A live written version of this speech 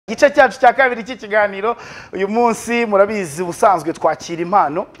Igice cyacu cya kabiri cy'ikiganiro uyu munsi murabizi ubusanzwe twakira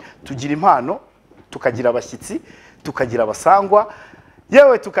impano, tugira impano, tukagira abashyitsi, tukagira abasangwa,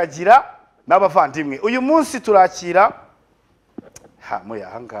 yewe tukagira n'abavandimwe. Uyu munsi turakira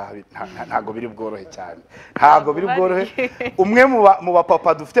ahangaha ntago biri bworohe cyane. Ntago biri bworohe. Umwe mu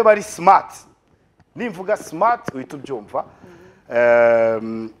bapapa dufite bari smart. Nimvuga smart uhita ubyumva.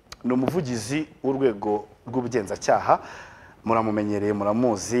 Ni umuvugizi w'urwego rw'ubugenzacyaha. Muramumenyereye,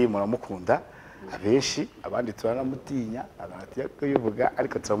 muramuzi, muramukunda. Abenshi abandi turanamutinya, abandi kuyivuga,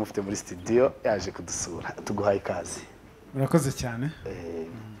 ariko turamufite muri studio yaje kudusura. Tuguhaye ikaze. Murakoze cyane.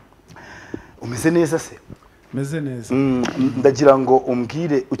 Umeze neza se? Meze neza. Ndagira ngo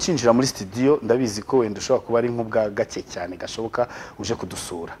umbwire ukinjira muri studio, ndabizi ko wenda ushobora kuba ari nk'ubwa gake cyane gashoboka uje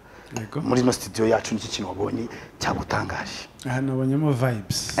kudusura. Muri no studio yacu niki kintu wabonye cyagutangaje? Aha nabonyemo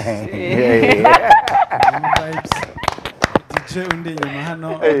vibes. DJ undi nyuma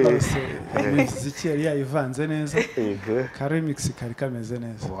hano bose imiziki yari yayivanze neza. Ka remix kari kameze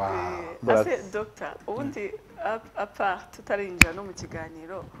neza. Ase doctor ubundi apart tutarinjira no mu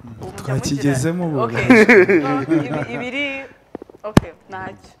kiganiro twakigezemo ubu. Ibiri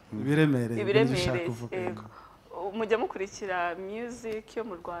ntacyo biremereye mujya mukurikira music yo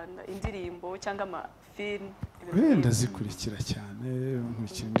mu Rwanda, indirimbo cyangwa amafilm? Ndazikurikira cyane,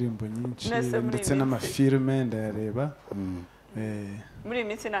 nkurikira indirimbo nyinshi ndetse n'amafilme ndayareba. Muri iyi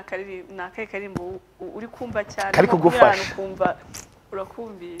minsi nakaye karimbo uri kumva cyane kari kugufasha ukumva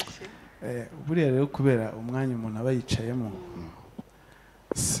urakumvishe? Buriya rero kubera umwanya umuntu aba yicayemo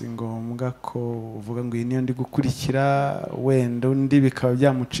si ngombwa ko uvuga ngo iyi niyo ndi gukurikira, wenda undi bikaba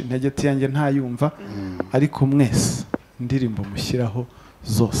byamuca intege yanjye ntayumva, ariko mwese indirimbo mushyiraho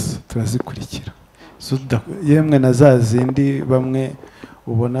zose turazikurikira. Yemwe na za zindi bamwe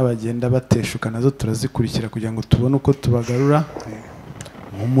ubona bagenda bateshuka nazo turazikurikira kugira ngo tubone uko tubagarura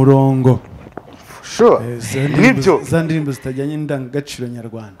mu murongo. Nibyo za ndirimbo zitajyanye n'indangagaciro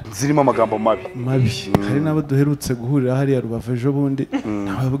nyarwanda, zirimo amagambo mabi. Hari nabo duherutse guhurira hariya Rubavu ejo bundi,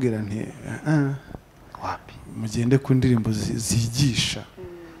 nababwira nti mugende ku ndirimbo zigisha,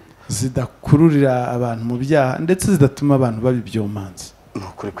 zidakururira abantu mu byaha ndetse zidatuma abantu babibyomanza.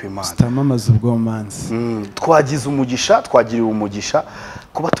 Nukuri kw'Imana zitamamaza ubwomanzi. Twagize umugisha, twagiriwe umugisha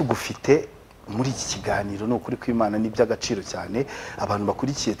kuba tugufite muri iki kiganiro. Nukuri kw'Imana ni by'agaciro cyane. Abantu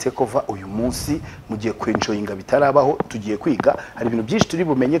bakurikiye Decoder uyu munsi mugiye kwenjoyinga bitarabaho, tugiye kwiga. Hari ibintu byinshi turi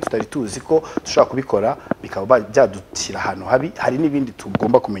bumenye tutari tuzi ko dushobora kubikora bikaba byadutira ahantu habi. Hari n'ibindi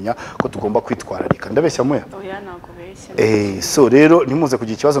tugomba kumenya ko tugomba kwitwararika. Ndabeshya muya? Oya nako beshya. So rero nimuze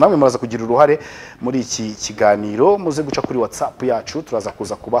kugira ikibazo, namwe muraza kugira uruhare muri iki kiganiro. Muze guca kuri WhatsApp yacu, turaza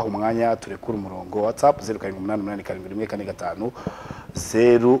kuza kubaha umwanya turekura umurongo WhatsApp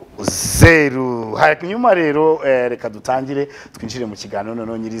 0788710000. Hanyuma rero reka dutangire twinjire mu kiganiro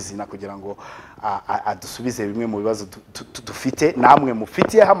noneho nyirizina kugira ngo adusubize bimwe mu bibazo dufite namwe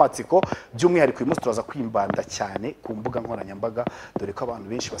mufitiye hamatsiko. By'umwihariko uyu munsi turaza kwimbanda cyane ku mbuga nkoranyambaga, dore ko abantu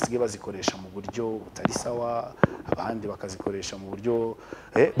benshi basigaye bazikoresha mu buryo butari sawa, abandi bakazikoresha mu buryo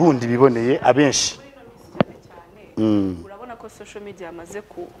bundi biboneye abenshi. Urabona ko social media yamaze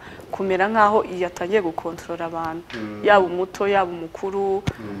kumera nkaho yatangiye gukontrola abantu, yaba umuto yaba umukuru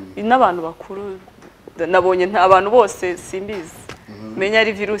n'abantu bakuru. Nabonye abantu bose simbizi menya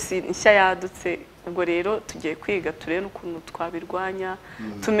ari virusi nshya yadutse. Ubwo rero tugiye kwiga turebe n'ukuntu twabirwanya,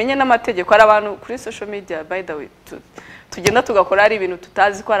 tumenye n'amategeko. Ari abantu kuri social media by the way tugenda tugakora ari ibintu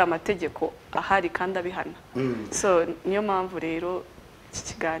tutazi ko ari amategeko ahari kandi abihana. So niyo mpamvu rero iki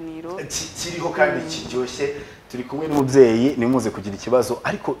kiganiro kiriho kandi kiryoshye. Turi kumwe n'umubyeyi, nimuze kugira ikibazo,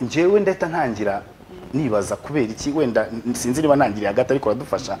 ariko njyewe ndahita ntangira nibaza kubera iki, wenda sinzi niba ntangiriye hagati ariko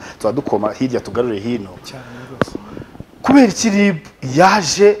radufasha turadukoma hirya tugarure hino. Kubera iki RIB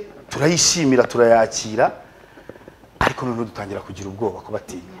yaje turayishimira turayakira, ariko none dutangira kugira ubwoba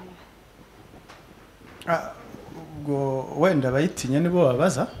kubatinya? Ubwo wenda bayitinya nibo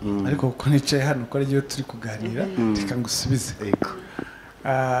babaza, ariko kuko nicaye hano ko ariyo turi kuganira reka ngusubize.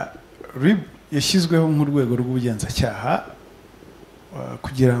 RIB yashyizweho nk'urwego rw'ubugenzacyaha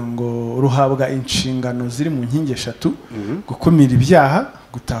kugira ngo ruhabwa inshingano ziri mu nkingi eshatu: gukumira ibyaha,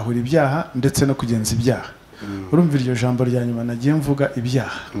 gutahura ibyaha ndetse no kugenza ibyaha. Urumva iryo jambo rya nyuma nagiye mvuga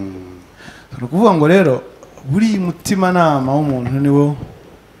ibyaha. Ni ukuvuga ngo rero buri mutimanama w'umuntu niwo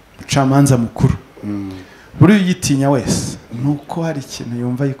mucamanza mukuru. Buri uyitinya wese nuko hari ikintu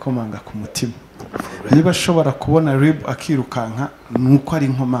yumva yikomanga ku mutima. Niba ashobora kubona RIB akirukanka nuko ari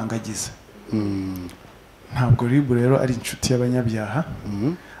inkomangagiza. Ntabwo RIB rero ari inshuti y'abanyabyaha,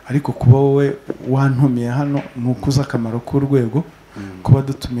 ariko kuba wowe wantumiye hano nuko uzi akamaro k'urwego. Kuba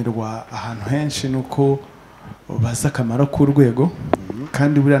dutumirwa ahantu henshi nuko bazi akamaro k'urwego.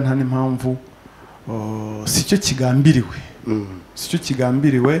 kandi buriya nta n'impamvu si cyo kigambiriwe si cyo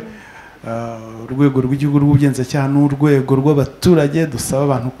kigambiriwe. Urwego rw'igihugu rw'ubugenzacyaha n'urwego rw'abaturage dusaba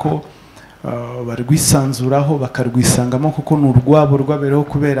abantu ko barwisanzuraho bakarwisangamo kuko ni urwabo rwabereho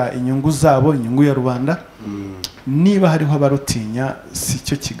kubera inyungu zabo, inyungu ya rubanda. Niba hariho abarutinya si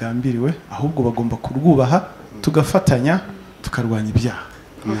cyo kigambiriwe, ahubwo bagomba kurwubaha tugafatanya tukarwanya ibyaha.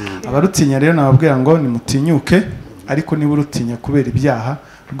 Abarutinya rero nababwira ngo nimutinyuke, ariko niba urutinya kubera ibyaha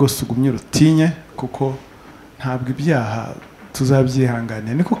rwose ugumye urutinye, kuko ntabwo ibyaha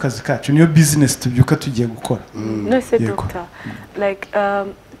tuzabyihanganira, niko kazi kacu, niyo business tubyuka tugiye gukora. Nose Dr. like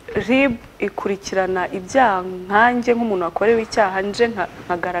RIB ikurikirana ibyaha nkanjye nk'umuntu wakorewe icyaha nje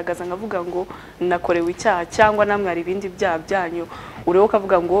nkagaragaza nkavuga ngo nakorewe icyaha, cyangwa namwe hari ibindi byaha byanyu ureba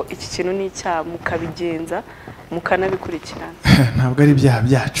ukavuga ngo iki kintu ni icyaha mukabigenza mukanabikurikirana? Ntabwo ari ibyaha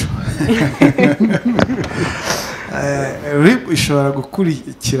byacu. RIB ishobora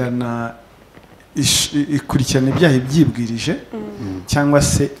gukurikirana ibyaha ibyibwirije cyangwa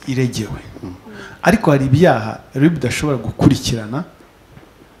se iregewe, ariko hari ibyaha RIB idashobora gukurikirana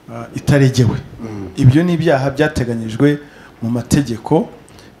itaregewe. Ibyo ni ibyaha byateganyijwe mu mategeko,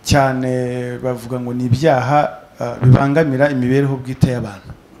 cyane bavuga ngo ni ibyaha bibangamira imibereho bwite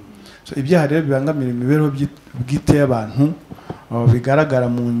y'abantu. Ibyaha rero bibangamira imibereho bwite y'abantu bigaragara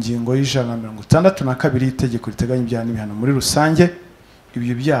mu ngingo y'162 y'itegeko riteganya ibyaha n'ibihano muri rusange.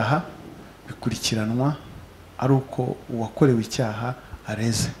 Ibyo byaha bikurikiranwa ari uko uwakorewe icyaha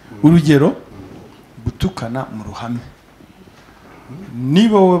areze. Urugero, gutukana mu ruhame.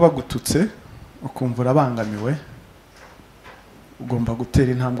 Niba wowe bagututse ukumva urabangamiwe, ugomba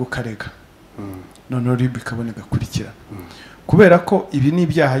gutera intambwe ukarega, noneho RIB ikabona igakurikirana, kubera ko ibi ni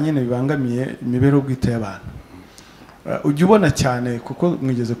ibyaha nyine bibangamiye imibereho bwite y'abantu. Ujya ubona cyane kuko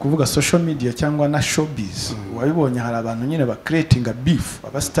mwigeze kuvuga social media cyangwa na showbiz, wabibonye hari abantu nyine ba creatinga beef,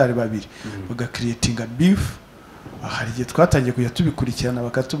 abasitari babiri baga creatinga beef. Hari igihe twatangiye kujya tubikurikirana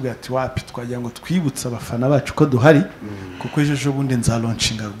bakatubwira ati wapi twagira ngo twibutse abafana bacu ko duhari, kuko ejo bundi nza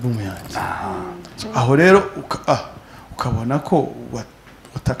launchinga album yanjye. Aho rero ukabona ko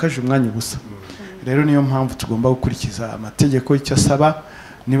watakaje umwanya ubusa. Rero niyo mpamvu tugomba gukurikiza amategeko. Icyo asaba,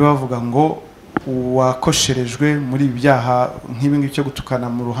 niba bavuga ngo wakosherejwe muri ibyaha nk'ibi ngibi cyo gutukana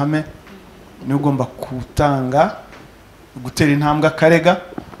mu ruhame, ni ugomba gutera intambwe akarega,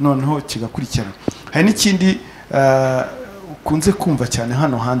 noneho kigakurikirana. Hari n'ikindi ukunze kumva cyane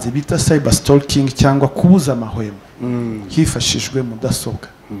hano hanze bita cyber stalking cyangwa kubuza amahwemo hifashishijwe mudasobwa.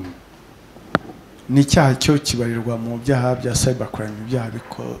 Ni icyaha cyo kibarirwa mu byaha bya cyber crime, ibyaha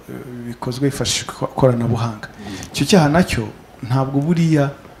bikozwe hifashishijwe ikoranabuhanga. Icyo cyaha nacyo ntabwo buriya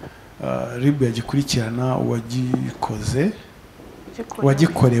RIB yagikurikirana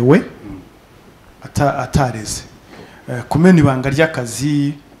uwagikorewe atareze. Kumena ibanga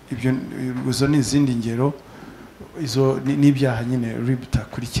ry'akazi, izo ni izindi ngero, izo ni ibyaha nyine RIB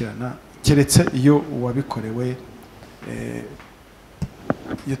itakurikirana, keretse iyo uwabikorewe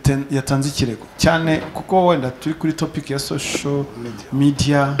yatanze ikirego. Cyane kuko wenda turi kuri topic ya social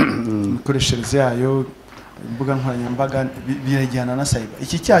media, imikoreshereze yayo, imbuga nkoranyambaga, birajyana na cyber.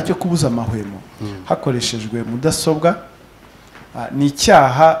 Iki cyaha cyo kubuza amahwemo hakoreshejwe mudasobwa ni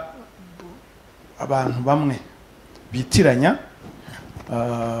icyaha abantu bamwe bitiranya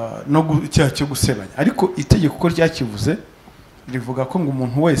no icyaha cyo gusebanya, ariko itegeko uko ryakivuze rivuga ko ngo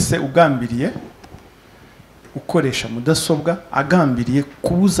umuntu wese ugambiriye ukoresha mudasobwa agambiriye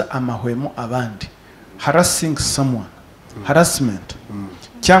kubuza amahwemo abandi, harassing someone, harassment,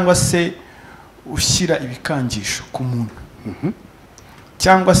 cyangwa se ushyira ibikangisho ku muntu,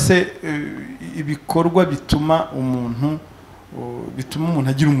 cyangwa se ibikorwa bituma umuntu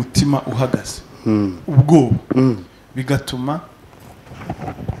agira umutima uhagaze, ubwoba bigatuma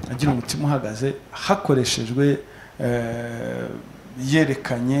agira umutima uhagaze, hakoreshejwe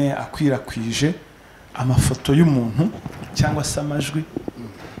yerekanye akwirakwije amafoto y'umuntu cyangwa se amajwi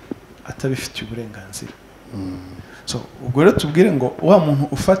atabifitiye uburenganzira. Ubwo rero tubwire ngo wa muntu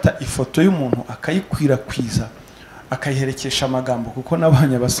ufata ifoto y'umuntu akayikwirakwiza akayiherekesha amagambo, kuko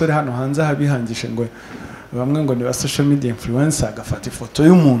nabanye abasore hano hanze abihangishe ngo bamwe ngo ni ba social media influencer, agafata ifoto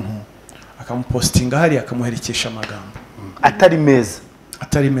y'umuntu akamupostinga hari akamuherekesha amagambo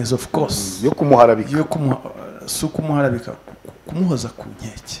atari meza, of course, yo kumuharabika, si ukumuharabika, kumuhoza ku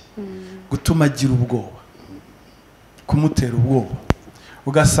nkeke, gutuma agira ubwoba, kumutera ubwoba.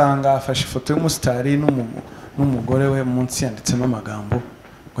 Ugasanga afashe ifoto y'umusitari n'umugore we, munsi yanditsemo amagambo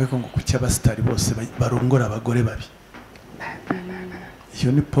ngo kuki abasitari bose barongora abagore babi.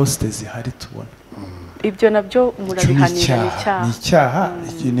 Iyo ni poste zihari tubona. Ibyo nabyo murabihanira ni icyaha,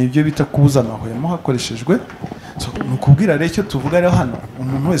 ni ibyo bita kubuza amahwemo hakoreshejwe ni ukubwira rero icyo tuvuga rero hano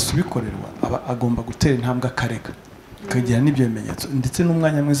umuntu wese ubikorerwa aba agomba gutera intambwe akareka akagira n'ibyo bimenyetso ndetse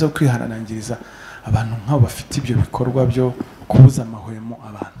n'umwanya mwiza wo kwihanangiriza abantu nk'abo bafite ibyo bikorwa byo kubuza amahwemo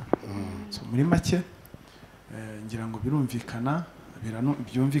abantu. Muri make ngira ngo birumvikana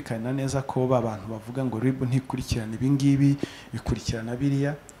byumvikana neza ko abantu bavuga ngo RIB ntikurikirana ibi ngibi bikurikirana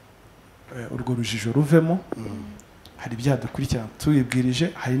biriya urwo rujijo ruvemo. Hari ibyaha dukurikirana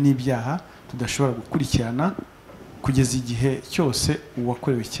tubibwirije, hari n'ibyaha tudashobora gukurikirana kugeza igihe cyose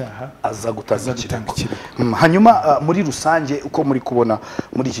uwakorewe icyaha aza gutanga ikirego. Hanyuma muri rusange uko muri kubona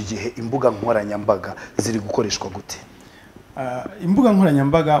muri iki gihe imbuga nkoranyambaga ziri gukoreshwa gute? Imbuga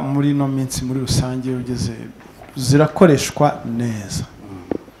nkoranyambaga muri no minsi muri rusange ugeze zirakoreshwa neza,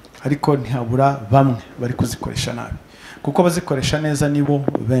 ariko ntihabura bamwe bari kuzikoresha nabi, kuko bazikoresha neza nibo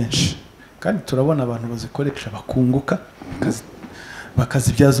benshi, kandi turabona abantu bazikoresha bakunguka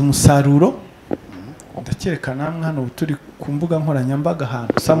bakazibyaza umusaruro. Ndakeka namwe hano turi ku mbuga nkoranyambaga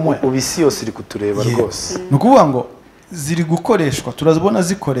ahantu samwe ubisi yose iri kutureba rwose. Ni ukuvuga ngo ziri gukoreshwa, turazibona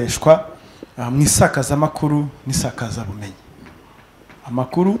zikoreshwa mu isakazamakuru n'isakazabumenyi,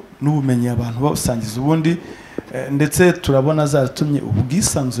 amakuru n'ubumenyi abantu basangiza ubundi, ndetse turabona zaratumye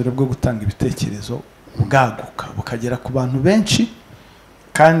ubwisanzure bwo gutanga ibitekerezo bwaguka bukagera ku bantu benshi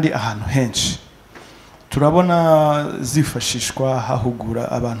kandi ahantu henshi. Turabona zifashishwa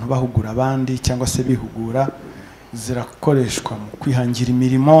hahugura abantu, bahugura abandi cyangwa se bihugura. Zirakoreshwa mu kwihangira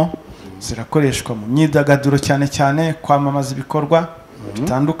imirimo, zirakoreshwa mu myidagaduro cyane cyane kwamamaza ibikorwa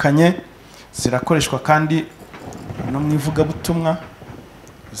bitandukanye, zirakoreshwa kandi no mu ivugabutumwa,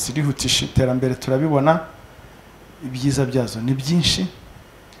 zirihutisha iterambere. Turabibona ibyiza byazo ni byinshi,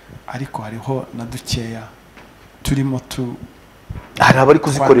 ariko hariho na dukeya turimo hari abari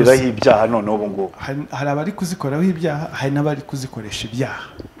kuzikoreraho ibyaha none ubu ngubu, hari abari kuzikoreraho ibyaha, hari n'abari kuzikoresha ibyaha.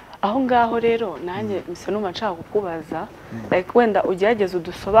 Aho ngaho rero nanjye bisa n'uma nshaka kukubaza, like wenda ugerageza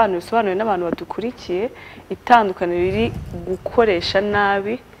udusobanure n'abantu badukurikiye itandukaniro riri gukoresha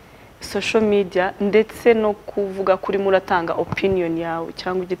nabi social media ndetse no kuvuga kuri muratanga opinion yawe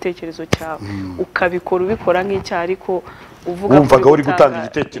cyangwa igitekerezo cyawe ukabikora ubikora nk'icyaha, ariko uvuga wumvaga uri gutanga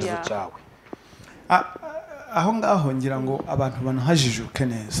igitekerezo cyawe. Aho ngaho ngira ngo abantu banahajijuke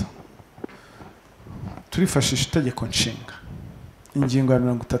neza. Turifashisha itegeko nshinga, ingingo ya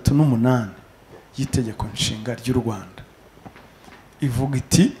 38 y'itegeko nshinga ry'u Rwanda ivuga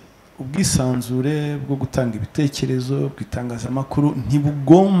iti ubwisanzure bwo gutanga ibitekerezo bw'itangazamakuru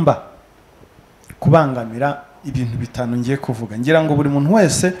ntibugomba kubangamira ibintu bitanu ngiye kuvuga. Ngira ngo buri muntu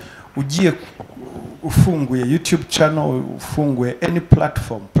wese ugiye ufunguye YouTube channel, ufunguye any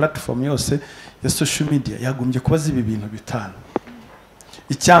platform yose ya social media yagombye kubaza ibi bintu bitanu.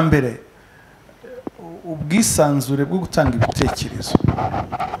 Icyambere, ubwisanzure bwo gutanga ibitekerezo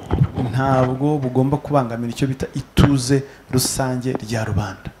ntabwo bugomba kubangamira icyo bita ituze rusange rya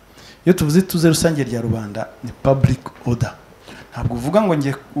rubanda. Iyo tuvuze ituze rusange rya rubanda ni public order. Ntabwo uvuga ngo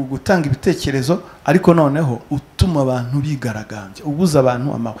ngiye gutanga ibitekerezo ariko noneho utuma abantu bigaragambya, ubuza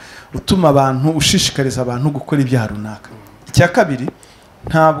abantu amawe, utuma abantu, ushishikariza abantu gukora ibyaha runaka. Icya kabiri,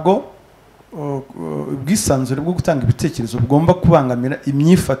 ntabwo ubwisanzure bwo gutanga ibitekerezo bugomba kubangamira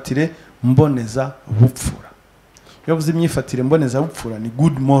imyifatire mboneza bupfura. Iyo uvuze imyifatire mboneza bupfura ni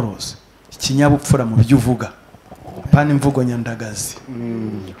good morals, ikinyabupfura mu byo uvuga, pana imvugo nyandagazi,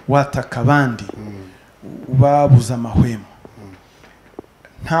 wataka abandi, ubabuza amahwemo.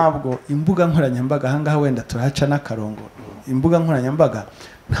 Ntabwo imbuga nkoranyambaga ahangaha wenda turahaca n'akarongo, imbuga nkoranyambaga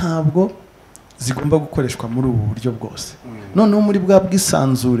ntabwo zigomba gukoreshwa muri ubu buryo bwose. Noneho muri bwa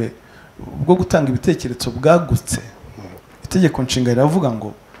bwisanzure bwo gutanga ibitekerezo bwagutse, itegeko nshinga riravuga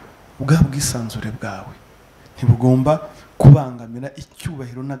ngo bwa bwisanzure bwawe ntibugomba kubangamira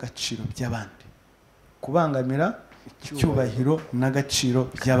icyubahiro n'agaciro by'abandi, kubangamira icyubahiro n'agaciro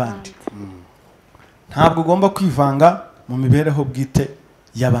by'abandi. Ntabwo ugomba kwivanga mu mibereho bwite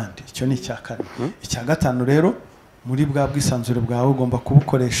y'abandi. Icyo ni icya kane. Icya gatanu rero, muri bwa bwisanzure bwawe ugomba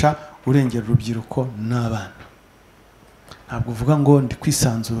kubukoresha urengera urubyiruko n'abana. Ntabwo uvuga ngo ndi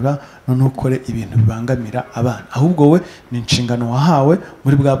kwisanzura none ukore ibintu bibangamira abana, ahubwo we ni inshingano wahawe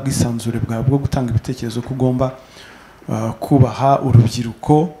muri bwa bwisanzure bwawe bwo gutanga ibitekerezo ko ugomba kubaha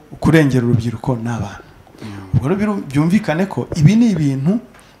urubyiruko, kurengera urubyiruko n'abana. Ubwo rero byumvikane ko ibi ni ibintu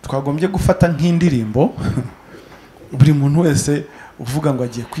twagombye gufata nk'indirimbo buri muntu wese uvuga ngo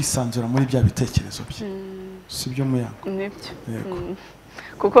agiye kwisanzura muri bya bitekerezo bye. Sibyo muyango? Nibyo.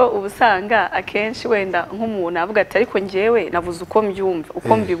 Kuko ubusanga akenshi wenda nk'umuntu avuga ati ariko ngewe navuze uko mbyumva,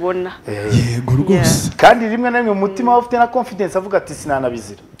 uko mbibona. Yego rwose. Kandi rimwe na rimwe umutima ufite na confidence avuga ati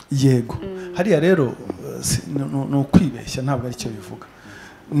sinanabizira. Yego. Hariya rero no kwibeshya ntabwo ari cyo bivuga.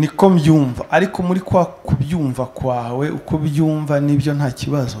 niko mbyumva ariko muri kwa kubyumva kwawe uko byumva nibyo nta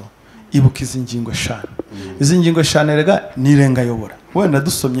kibazo ibuka izi ngingo 5 izi ngingo 5 rega nirenga yobora wenda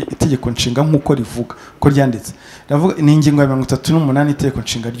dusomye itegeko nshinga nkuko rivuga ko ryanditse ndavuga ni ingingo ya 38 itegeko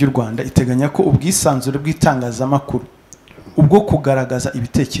nshinga ry'u Rwanda iteganya ko ubwisanzure bw'itangazamakuru ubwo kugaragaza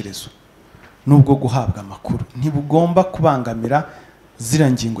ibitekerezo nubwo guhabwa amakuru ntibugomba kubangamira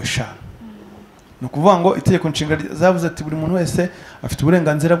zira ngingo 5 no kuvuga ngo itegeko nshinga zavuze ati buri muntu wese afite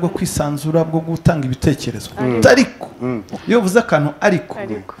uburenganzira bwo kwisanzura bwo gutanga ibitekerezo ariko iyo vuze akantu ariko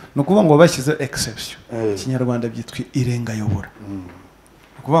no kuvuga ngo bashyize exception Kinyarwanda byitwa irenga yobora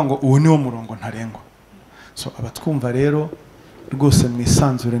no kuvuga ngo uwo niwo murongo ntarengwa so abatwumva rero rwose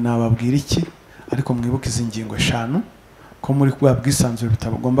mwisanzure nababwira iki ariko mwibuke izi ngingo 5 ko muri kwa bwisanzure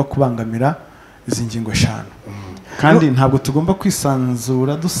bitagomba kubangamira izi ngingo 5 kandi ntabwo tugomba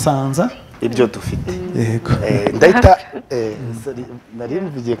kwisanzura dusanza ibyo dufite yego ndahita nari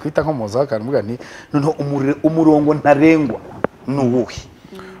mvugiye kwita nko muza akantu nti noneho umurongo ntarengwa n'uwuhe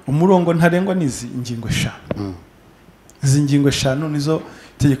umurongo ntarengwa n'izi ngingo 5 izi ngingo 5 nizo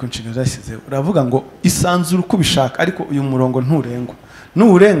itegeko nshinga zashyizeho uravuga ngo isanzura uko ubishaka ariko uyu murongo nturengwa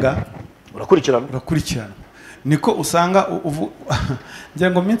n'urenga urakurikirana niko usanga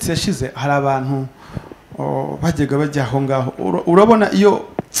ngira ngo minsi yashize hari abantu bajyaga bajya aho ngaho urabona iyo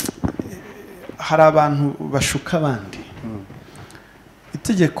hari abantu bashuka abandi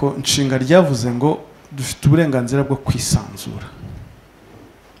itegeko nshinga ryavuze ngo dufite uburenganzira bwo kwisanzura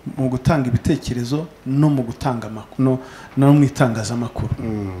mu gutanga ibitekerezo no mu gutanga amakuru no mu itangazamakuru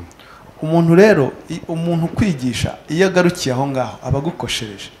umuntu rero umuntu kwigisha iyo agarukiye aho ngaho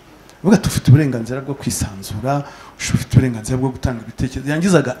abagukoshereje vuga tufite uburenganzira bwo kwisanzura ufite uburenganzira bwo gutanga ibitekerezo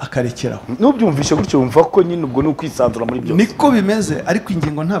yangizaga akarekeraho n'ubyumvishe gutyo wumva ko nyine ubwo no kwisanzura muri byose niko bimeze ariko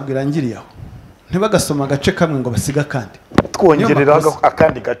ingingo ntabwo irangiriye aho ntibagasoma agace kamwe ngo basiga kandi twongerera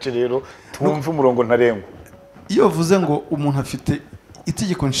akandi gace rero twumve umurongo ntarengwa iyo bavuze ngo umuntu afite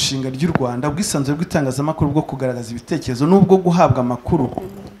itegeko nshinga ry'u Rwanda ubwisanzure bw'itangazamakuru bwo kugaragaza ibitekerezo n'ubwo guhabwa amakuru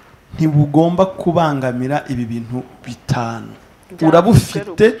ntibugomba kubangamira ibi bintu 5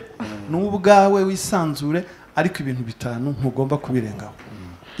 urabufite n'ubwawe wisanzure ariko ibintu 5 ntugomba kubirengaho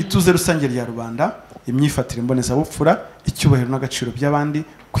ituze rusange rya rubanda imyifatire mbonezabupfura icyubahiro n'agaciro by'abandi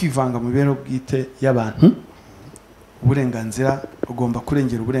kwivanga mu bibeho bwite y'abantu uburenganzira ugomba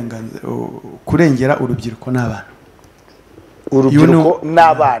kurengera urubyiruko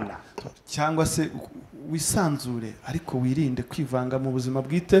n'abana cyangwa se wisanzure ariko wirinde kwivanga mu buzima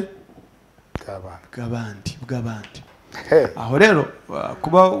bwite bw'abandi aho rero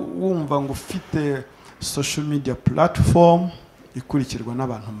kuba wumva ngo ufite social media platform ikurikirwa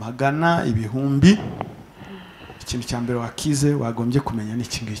n'abantu magana ibihumbi ikintu cya mbere wakize wagombye kumenya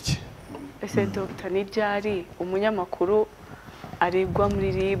n'iki ngiki ese Dr. Niryari umunyamakuru aregwa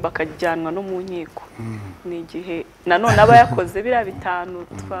muri RIB akajyanwa no mu nkiko ni igihe nanone aba yakoze biriya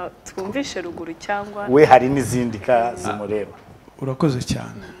 5 twumvishe ruguru cyangwa we hari n'izindi ka zimureba urakoze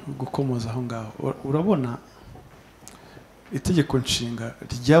cyane gukomoza aho ngaho urabona itegeko nshinga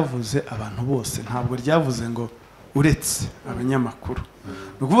ryavuze abantu bose ntabwo ryavuze ngo uretse abanyamakuru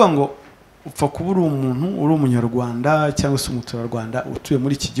ni ukuvuga ngo upfa kuba uri umuntu uri umunyarwanda cyangwa se umuturarwanda utuye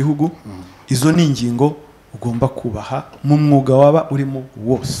muri iki gihugu izo ni ingingo ugomba kubaha mu mwuga waba urimo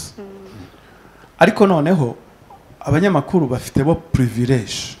wose ariko noneho abanyamakuru bafite bo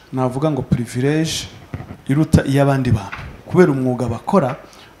privilege navuga ngo privilege iruta iy'abandi bantu kubera umwuga bakora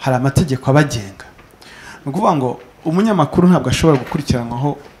hari amategeko abagenga ni ukuvuga ngo umunyamakuru ntabwo ashobora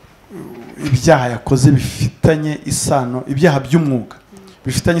gukurikiranwaho ibyaha yakoze bifitanye isano ibyaha by'umwuga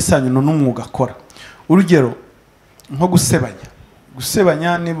bifitanye isano n'umwuga akora urugero nko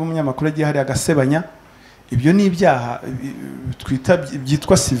gusebanya niba umunyamakuru agiye hari agasebanya ibyo ni ibyaha twita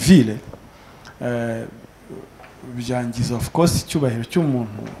byitwa civile byangiza of course icyubahiro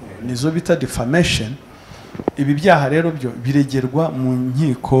cy'umuntu nizo bita defamation ibi byaha rero byo biregerwa mu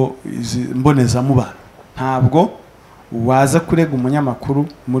nkiko mbonezamubano ntabwo waza kurega umunyamakuru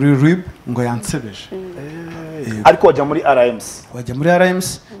muri RIB ngo yansebeje ariko wajya muri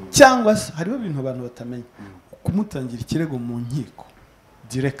RMS cyangwa se hariho ibintu abantu batamenya kumutangira ikirego mu nkiko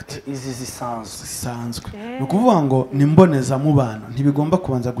direct izi zisanzwe no kuvuga ngo ni mbonezamubano ntibigomba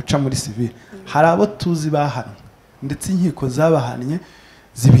kubanza guca muri civil hari abo tuzi bahanwe ndetse inkiko zabahannye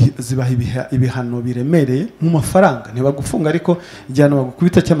zibaha ibihano biremereye mu mafaranga ntibagufunga ariko igihano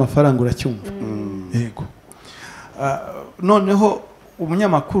bagukubita cy'amafaranga uracyumva yego noneho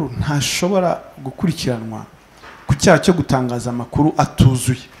umunyamakuru ntashobora gukurikiranwa ku cyaha cyo gutangaza amakuru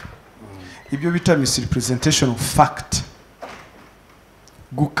atuzuye ibyo bita misrepresentation of fact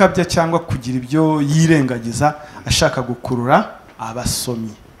gukabya cyangwa kugira ibyo yirengagiza ashaka gukurura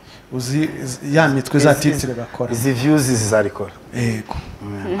abasomyi uzi ya mitwe za titire bakora izi views zizarikora yego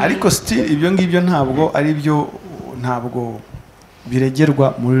ariko still ibyo ngibyo ntabwo ari byo ntabwo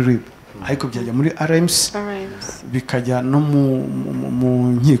biregerwa muri RIB ariko byajya muri RMC bikajya no mu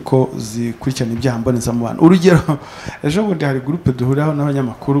nkiko zikurikirana ibyaha mbonezamubano urugero ejo bundi hari groupe duhuriraho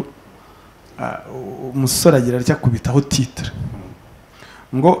n'abanyamakuru umusore agira atya kubitaho titre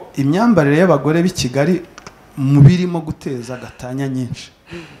ngo imyambarire y'abagore b'i Kigali mu birimo guteza gatanya nyinshi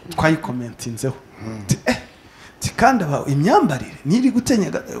twayikomentinzeho kandi imyambarire niri gutenya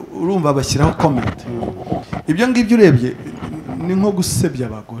urumva bashyiraho comment ibyo ngibyo urebye ni nko gusebya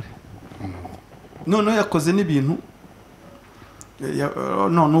abagore noneho yakoze n'ibintu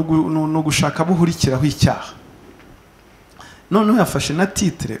no gushaka buhurikiraho icyaha noneho yafashe na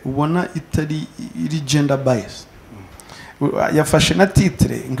titre ubona itari iri gender bias yafashe na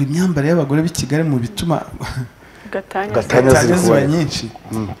titre ngo imyambarire y'abagore b'i Kigali mu bituma gatanya ziba nyinshi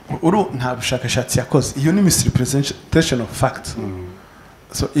nta bushakashatsi yakoze iyo ni misrepresentation of fact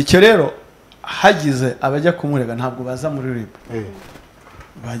so icyo rero hagize abajya kumurega ntabwo baza muri RIB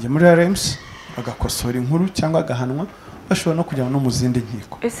bajya muri RMC bagakosora inkuru cyangwa agahanwa bashobora no kujya no mu zindi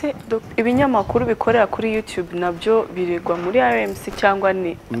nkiko ese ibinyamakuru bikorera kuri YouTube nabyo biregwa muri RMC cyangwa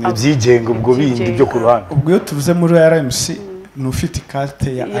ni ibyigenga ubwo bindi byo ku ruhande ubwo iyo tuvuze muri RMC n'ufite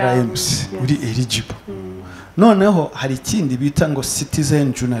carte ya RMC uri eligible noneho hari ikindi bita ngo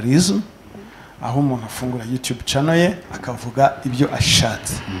citizen journalism aho umuntu afungura YouTube channel ye akavuga ibyo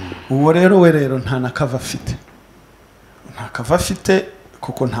ashatse uwo rero we rero nta nakava afite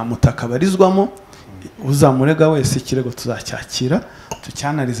kuko nta mutaka barizwamo uzamurega wese ikirego tuzacyakira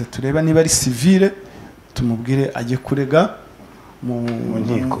tucyanarize tureba niba ari civile tumubwire ajye kurega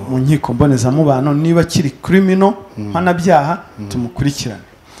mu nkiko mbonezamubano niba kiri criminal mpanabyaha tumukurikirane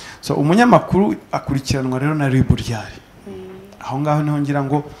so umunyamakuru akurikiranwa rero na RIB ryari aho ngaho niho ngira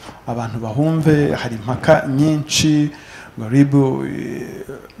ngo abantu bahumve hari impaka nyinshi ngo RIB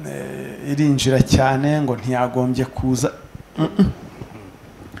irinjira cyane ngo ntiyagombye kuza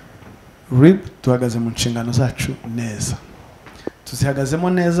RIB tuhagaze mu nshingano zacu neza tuzihagazemo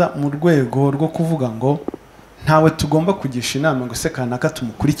neza mu rwego rwo kuvuga ngo ntawe tugomba kugisha inama ngo se kanaka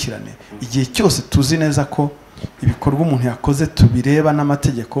tumukurikirane igihe cyose tuzi neza ko ibikorwa umuntu yakoze tubireba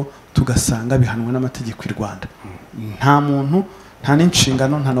n'amategeko tugasanga bihanwa n'amategeko y'u Rwanda nta muntu nta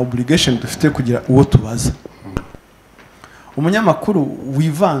n'inshingano nta na obligation dufite kugira uwo tubaza umunyamakuru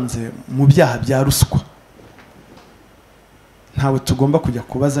wivanze mu byaha bya ruswa ntawe tugomba kujya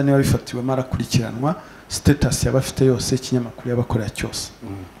kubaza niba bifatiwemo arakurikiranwa status yaba afite yose ikinyamakuru yabakorera cyose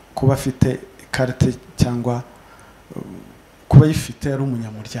kuba afite carte cyangwa kuba yifite ari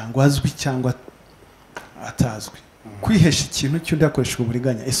umunyamuryango azwi cyangwa atazwi kwihesha ikintu cy'undi yakoresha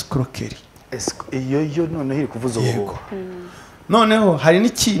uburiganya escroquerie iyo noneho iri kuvuza ubuhuha noneho hari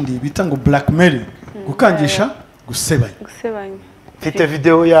n'ikindi bita ngo blackmailing gukangisha gusebanya mfite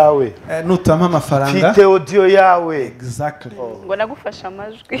video yawe nutama amafaranga mfite audio yawe exactly ngo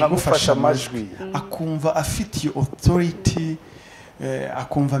nagufasha amajwi akumva afite authority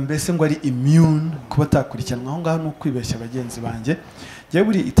akumva mbese ngo ari immune kuba takurikiranwa aho ngaho no kwibeshya abagenzi banjye je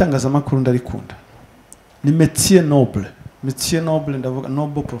buri itangazamakuru ndarikunda ni métier noble ndavuga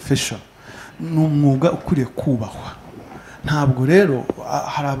noble profession n'umwuga ukuriye kubahwa ntabwo rero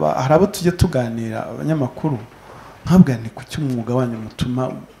hari abo tujye tuganira abanyamakuru ntabwo ni ku cy'umwuga wanyu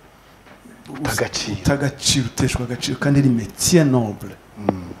mutuma utagaciro uteshwa agaciro kandi ari métier noble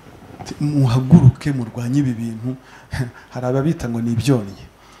muhaguruke murwanye ibi bintu hari ababita ngo ni ibyonnyi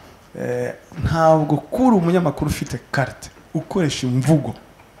ntabwo kuri umunyamakuru ufite carte ukoresha imvugo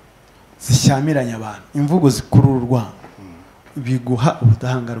zishyamiranya abantu imvugo zikurura urwango biguha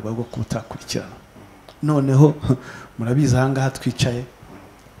ubudahangarwa bwo kutakurikirana noneho murabizi aha ngaha twicaye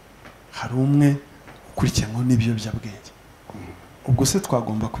hari umwe ukurikiranwa n'ibiyobyabwenge ubwo se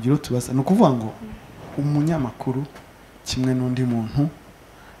twagomba kugira utubaza ni ukuvuga ngo umunyamakuru kimwe n'undi muntu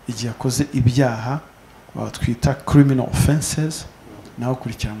igihe yakoze ibyaha twita criminal offenses nawe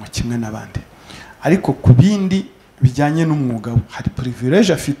ukurikiranwa kimwe n'abandi ariko ku bindi bijyanye n'umwuga hari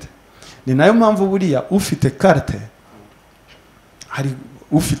privilege afite ni nayo mpamvu buriya ufite carte hari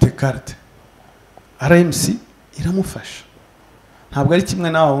ufite carte RMC iramufasha ntabwo ari kimwe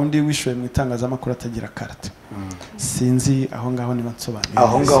nawe wundi wishoye mu itangazamakuru atagira carte sinzi aho ngaho niba nsobanuye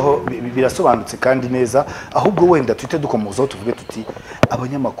aho ngaho birasobanutse kandi neza ahubwo wenda twite dukomozaho tuvuge tuti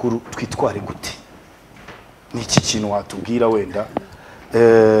abanyamakuru twitware gute ni iki kintu watubwira wenda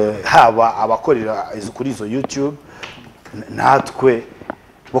haba abakorera kuri izo YouTube natwe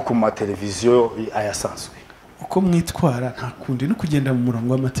bo ku mateleviziyo ayasanzwe uko mwitwara nta kundi no kugenda mu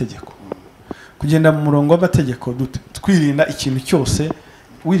murongo w'amategeko kugenda mu murongo w'amategeko twirinda ikintu cyose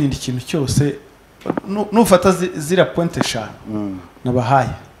wirinda ikintu cyose nufata zira point eshanu nabahaye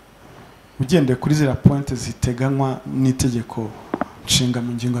ugendeye kuri zira point ziteganywa n'itegeko nshinga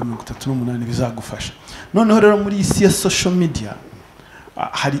mu ngingo ya 38 bizagufasha. Noneho rero muri isi ya social media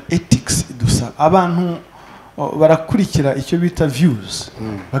hari ethics dusa abantu barakurikira icyo bita views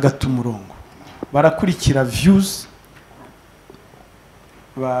bagata umurongo, barakurikira views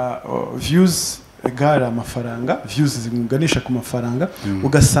egara amafaranga, views zimuganisha ku mafaranga,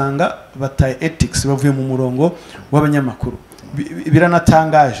 ugasanga bataye ethics bavuye mu murongo w'abanyamakuru.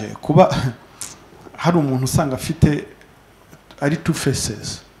 Biranatangaje kuba hari umuntu usanga afite ari two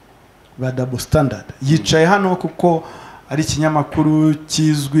faces ba double standard, yicaye hano kuko ari ikinyamakuru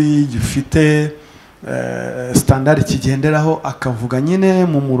kizwi gifite standard kigenderaho, akavuga nyine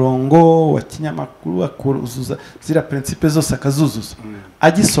mu murongo wa kinyamakuru, akuzuza zira principe zose akazuzuza,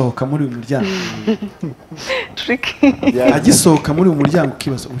 agisohoka muri uyu muryango agisohoka muri uyu muryango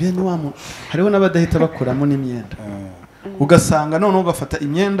kibazo uriya ni wamu. Hariho n'abadahita bakoramo n'imyenda, ugasanga none ugafata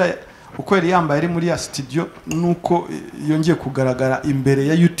imyenda uko yari yambaye ari muri ya studio nuko yongeye kugaragara imbere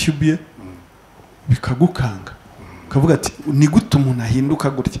ya YouTube ye bikagukanga, kavuga ati ni gute umuntu ahinduka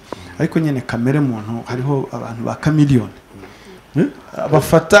gutya. Ariko nyene kamere muntu, hariho abantu ba kamiliyoni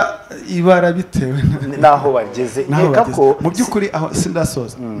bafata ibara bitewe naho bageze. Nkeka ko mu by'ukuri aho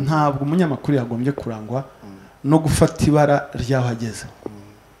sindasoza, ntabwo umunyamakuru yagombye kurangwa no gufata ibara ryaho ageze.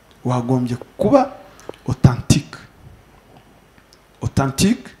 Wagombye kuba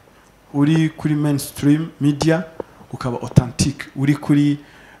authentic uri kuri mainstream media, ukaba authentic uri kuri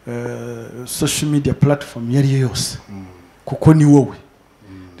social media platform yari yose, kuko ni wowe.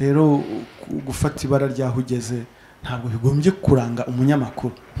 Rero gufata ibara ryaho ugeze ntabwo bigombye kuranga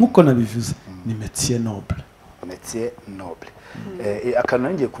umunyamakuru. Nkuko nabivuze, ni métier noble.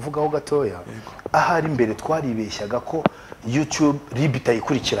 Akanangiye kuvugaho gatoya, ahari imbere twaribeshyaga ko YouTube ribita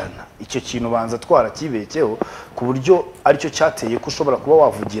ikurikirana. Icyo kintu banza twarakibecyeho ku buryo aricyo cyateye ko ushobora kuba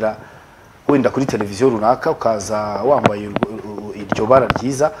wavugira wenda kuri televiziyo runaka ukaza wambaye iryo bara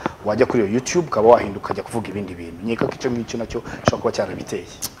ryiza, wajya kuri YouTube ukaba wahinduka ukajya kuvuga ibindi bintu. Nyeka ko icyo ngicyo nacyo ushobora kuba cyarabiteye.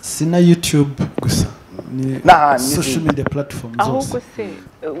 Sina YouTube gusa, ni social media platform zose. Ahubwo se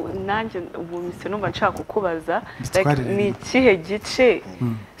nanjye ubu mise numva nshaka kukubaza, like ni ikihe gice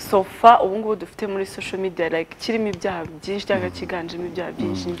sofa ubu ngubu dufite muri social media like kirimo ibyaha byinshi cyangwa kiganjemo ibyaha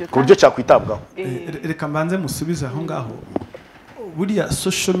byinshi n'ibyo ku buryo cyakwitabwaho? Reka mbanze musubize aho ngaho. Buriya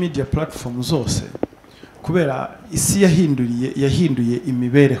social media platform zose kubera isi yahinduye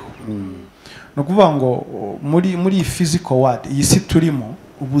imibereho, no kuvuga ngo muri physical world, iyi si turimo,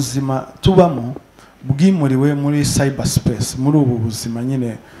 ubuzima tubamo bwimuriwe muri cyber space, muri ubu buzima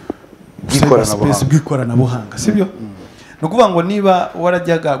nyine bw'ikoranabuhanga, sibyo? No kuvuga ngo niba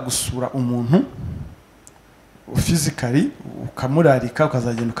warajyaga gusura umuntu physically ukamurarika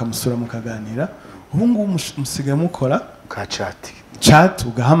ukazagenda ukamusura mukaganira, ubu ngubu musigaye mukora ka chat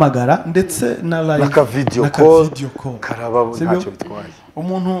ugahamagara ndetse na live naka video call karaba ntacyo bitwaye.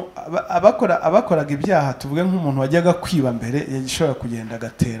 Umuntu abakoraga ibyaha, tuvuge nk'umuntu wajyaga kwiba mbere, yagishobora kugenda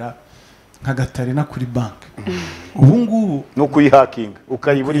agatera nkagatari na kuri bank. Ubu ngubu no kuyihakinga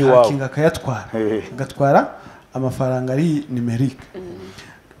ukayiburi iwawe akayatwara, agatwara amafaranga ari numerique.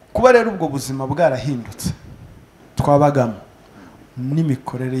 Kuba rero ubwo buzima bwarahindutse twabagamo,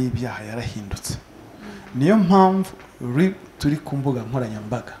 n'imikorere y'ibyaha yarahindutse. Niyo mpamvu turi ku mbuga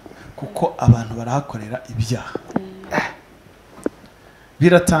nkoranyambaga, kuko abantu barahakorera ibyaha.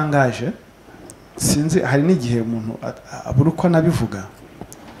 Biratangaje, sinzi, hari n'igihe umuntu abura uko nabivuga.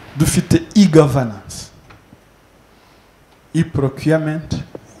 Dufite e-governance, e-procurement,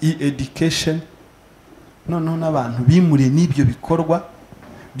 e-education, noneho n'abantu bimuriye n'ibyo bikorwa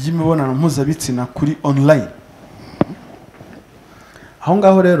by'imibonano mpuzabitsina kuri online. Aho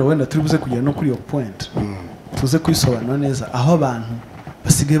ngaho rero wenda turi buze kugera no kuri iyo point, tuze kwisobanura neza aho abantu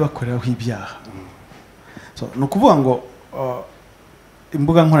basigaye bakoreraho ibyaha. So no kuvuga ngo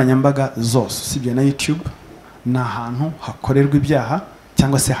imbuga nkoranyambaga zose usibye na YouTube ni ahantu hakorerwa ibyaha,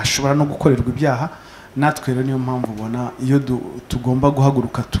 cyangwa se hashobora no gukorerwa ibyaha. Natwe rero niyo mpamvu ubona iyo tugomba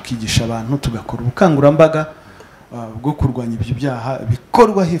guhaguruka tukigisha abantu, tugakora ubukangurambaga bwo kurwanya ibyo byaha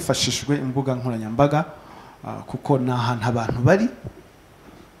bikorwa hifashishijwe imbuga nkoranyambaga, kuko ni ahantu abantu bari,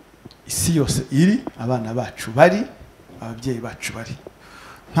 isi yose iri, abana bacu bari, ababyeyi bacu bari.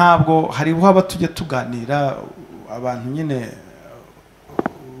 Ntabwo hari buhaba tujye tuganira abantu nyine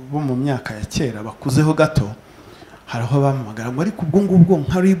bo mu myaka ya kera bakuzeho gato, hariho bamagara ngo ariko ubwo ngubwo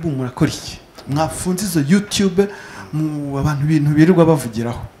nka ribu murakora iki, mwafunze izo YouTube mu abantu ibintu birirwa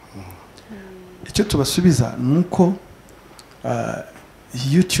bavugiraho. Icyo tubasubiza nuko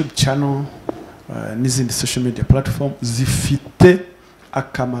YouTube channel n'izindi social media platform zifite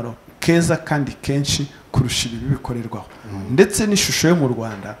akamaro keza kandi kenshi kurusha ibi bikorerwaho ndetse n'ishusho yo mu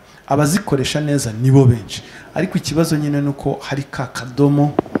Rwanda abazikoresha neza nibo benshi ariko ikibazo nyine nuko hari ka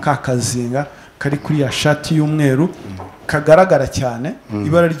kadomo ka kazinga kari kuri ya shati y'umweru kagaragara cyane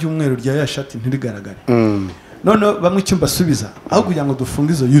ibara ry'umweru rya ya shati ntirigaragare none bamwe icyo mbasubiza aho kugira ngo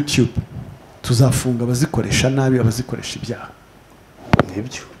dufunge izo YouTube tuzafunga abazikoresha nabi abazikoresha ibyaha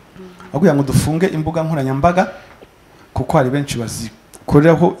nibyo aho kugira ngo dufunge imbuga nkoranyambaga kuko hari benshi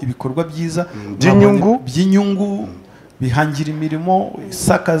bazikoreho ibikorwa byiza by'inyungu bihangira imirimo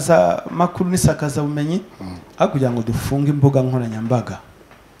isakaza makuru n'isakaza bumenyi aho kugira ngo dufunge imbuga nkoranyambaga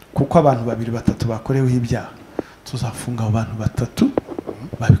kuko abantu 2-3 bakoreweho ibyaha tuzafunga abo bantu 3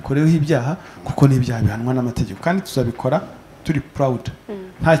 babikoreweho ibyaha kuko n'ibyaha bihanwa n'amategeko kandi tuzabikora turi proud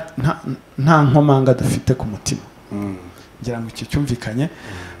nta nkomanga dufite ku mutima ngira ngo icyo cyumvikanye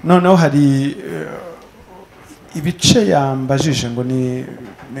noneho hari ibice yambajije ngo ni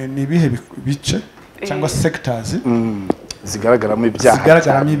ibihe bice cyangwa sectors zigaragaramo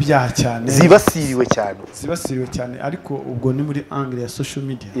ibyaha cyane zibasiriwe cyane ariko ubwo ni muri angle ya social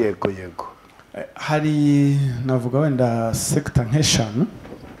media yego hari navuga wenda sector nk'eshanu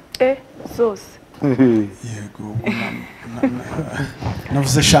zose yego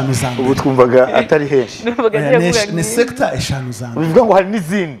navuze eshanu zambere ubu twumvaga atari henshi ni sector eshanu zambere bivuga ngo hari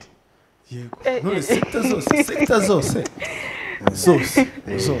n'izindi yego none sector zose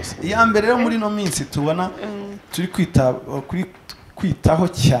iya mbere rero muri no minsi tubona turi kwitaho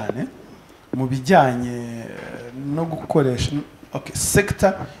cyane mu bijyanye no gukoresha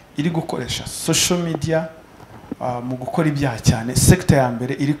sector iri gukoresha social media mu gukora ibyaha cyane sector ya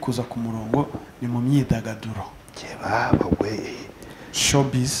mbere iri kuza ku murongo ni mu myidagaduro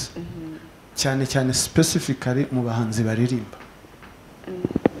showbiz cyane specifically mu bahanzi baririmba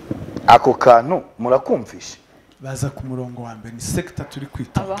ako kantu murakumvisha baza ku murongo wa mbere ni sector turi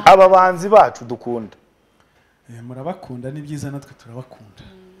kwitaho aba bahanzi bacu dukunda murabakunda ni byiza natwe turabakunda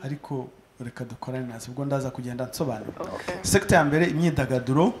ariko reka dukorane nazo ubwo ndaza kugenda nsobanura sector ya mbere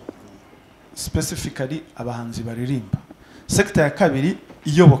imyidagaduro specifically abahanzi baririmba sector ya kabiri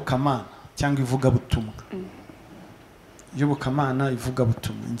iyobokamana cyangwa ivugabutumwa iyobokamana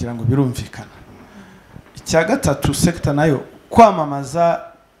ivugabutumwa ngira ngo birumvikana icya gatatu sector nayo kwamamaza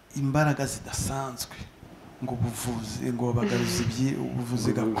imbaraga zidasanzwe ngo ubuvuzi ngo bagaruza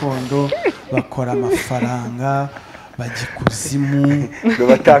ubuvuzi gakondo bakora amafaranga bagikuzimu ngo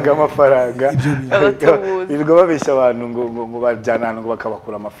batanga amafaranga ibyo babeshya abantu ngo bajyana ngo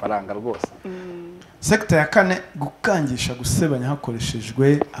bakabakura amafaranga rwose sector ya kane gukangisha gusebanya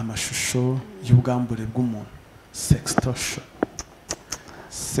hakoreshejwe amashusho y'ubwambure bw'umuntu sextortion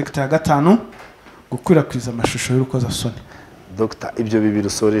sector ya gatanu gukwirakwiza amashusho y'urukozasoni Dr. ibyo bibiri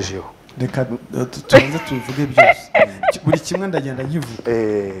usorejeho reka tubanze tuvuge byose buri kimwe ndagenda nkivuga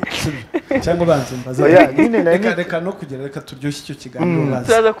cyangwa banze mbaza reka no kugera reka turyoshye icyo kiganiro baza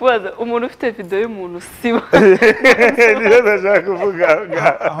turaza kubaza umuntu ufite video y'umuntu siba niyo ndashaka kuvuga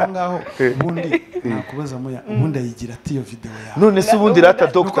aho ngaho ubundi nakubaza moya ubundi ayigira ati iyo video yawe none se ubundi rata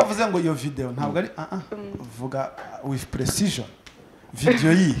Dr. ukavuze ngo iyo video ntabwo ari vuga with precision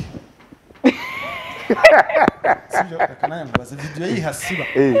video yi sibyo kanaya mubaza video yihasiba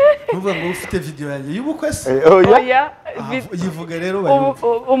nuvuga ngo ufite video yanjye y'ubukwe se oya yivuga rero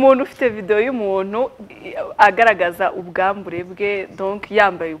umuntu ufite video y'umuntu agaragaza ubwambure bwe donc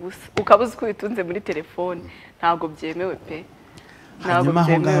yambaye ubusa ukabuza ko bitunze muri telefone ntago byemewe pe ntago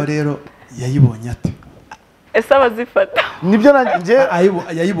byemewe ngaho rero yayibonye ate ese abazifata nibyo nanjye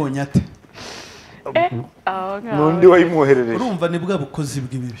yayibonye ate nundi wayimwoherereje urumva ni bwa bukozi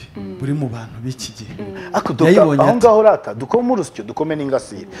bw'ibibi buri mu bantu b'iki gihe aho ngaho rata dukome urusyo dukome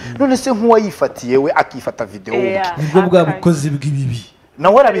n'ingasire none se nk'uwayifatiye we akifata video nibwo bwa bukozi bw'ibibi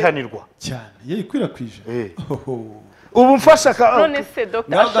nawe arabihanirwa cyane yayikwirakwije ubu mfasha none se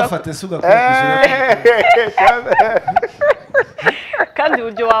Dr. agafate se ugakwirakwije kandi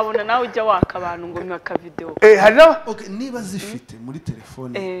ujye wabona nawe ujya waka abantu ngo mwaka video hari na niba zifite muri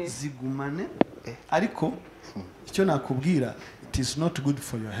telefone zigumane ariko icyo nakubwira it is not good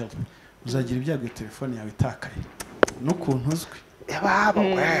for your health uzagira ibyago telefone yawe itakaye n'ukuntu uzwi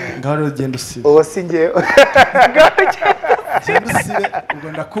ngaho rero genda usibe uwo si ngewe genda usibe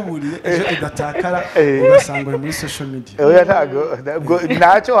ubwo ndakuburiye ejo idatakara ugasanga uri muri social media oya ntago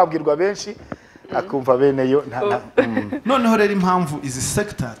ntacyo wabwirwa benshi akumva bene yo noneho rero impamvu izi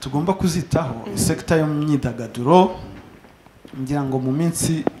sector tugomba kuzitaho sector yo myidagaduro ngira ngo mu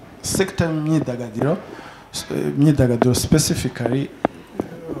minsi sector myidagaduro specifically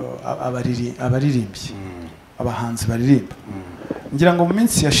abaririmbyi abahanzi baririmba ngira ngo mu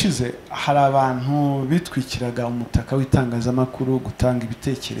minsi yashize hari abantu bitwikiraga umutaka w'itangazamakuru gutanga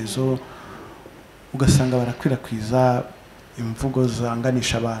ibitekerezo ugasanga barakwirakwiza imvugo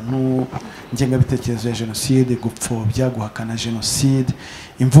zanganisha abantu ngengabitekerezo ya jenoside gupfobya guhakana jenoside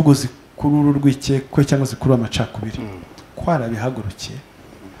imvugo zikurura urwikekwe cyangwa zikurura amacakubiri twarabihagurukiye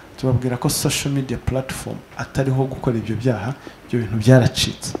tubabwira ko social media platform atariho gukora ibyo byaha ibyo bintu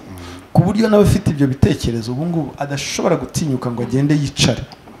byaracitse ku buryo n'abafite ibyo bitekerezo ubu ngubu adashobora gutinyuka ngo agende yicare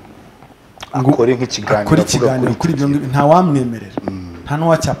akore nk'ikiganiro kuri ibyo nta wamwemerera nta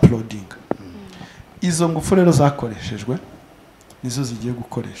n'uwacyapulodinga izo ngufu rero zakoreshejwe nizo zigiye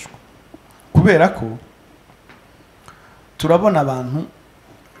gukoreshwa kubera ko turabona abantu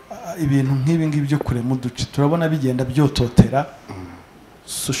ibintu nk'ibi ngibi byo kurema uduce turabona bigenda byototera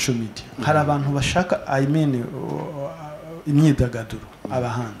social media hari abantu bashaka imyidagaduro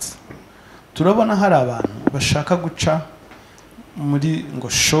abahanzi turabona hari abantu bashaka guca muri ngo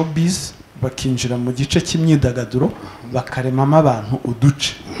showbiz bakinjira mu gice cy'imyidagaduro bakaremamo abantu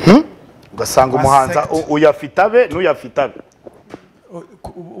uduce ugasanga umuhanza uyafita be n'uyafita be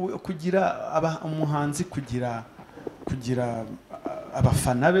kugira umuhanzi kugira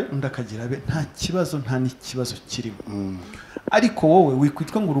abafana be undi akagira be nta kibazo nta n'ikibazo kirimo ariko wowe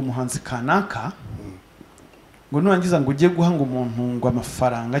wikwitwa ngo uri umuhanzi kanaka ngo nurangiza ngo ugiye guha ngo umuntu ngo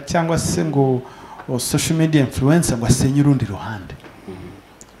amafaranga cyangwa se ngo social media influencer ngo asenye urundi ruhande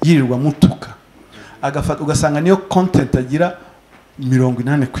yirirwa mutuka agafata ugasanga niyo content agira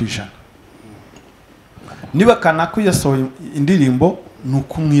 80%. Niba kanaka yasohoye indirimbo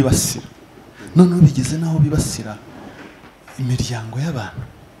nuko umwibasira none bigeze naho bibasira imiryango y'abantu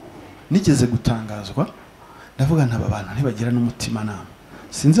nigeze gutangazwa ndavuga ntaba bantu ntibagira n'umutima nama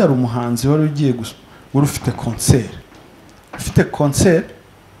sinzi hari umuhanzi wari ugiye wari ufite concert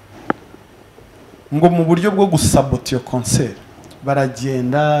ngo mu buryo bwo gusabota iyo concert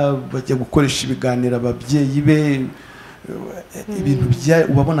baragenda bajya gukoresha ibiganiro ababyeyi be ibintu bya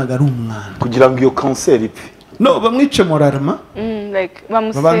ubabonaga ari umwana kugira ngo iyo concert ipfe no bamwice moralma like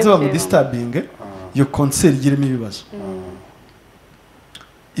babanze bamudisturbing iyo concert igiremo ibibazo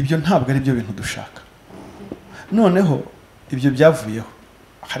ibyo ntabwo ari byo bintu dushaka noneho ibyo byavuyeho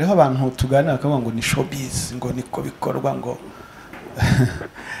hariho abantu tuganira akavuga ngo ni showbiz ngo niko bikorwa ngo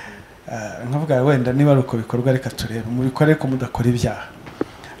nkavuga wenda niba ari uko bikorwa reka turebe mubikore ko mudakora ibyaha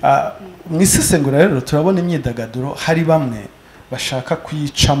mu isesengura rero turabona imyidagaduro hari bamwe bashaka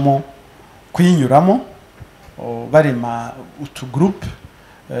kuyicamo kuyinyuramo barema utugroupe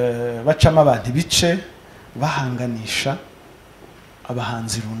bacamo abantu ibice bahanganisha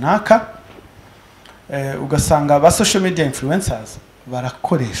abahanzi runaka ugasanga ba social media influencers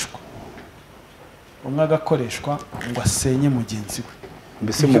barakoreshwa umwe agakoreshwa ngo asenye mugenzi we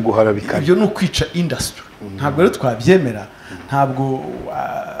mbese mu guharabikana ibyo ni ukwica industry ntabwo rero twabyemera ntabwo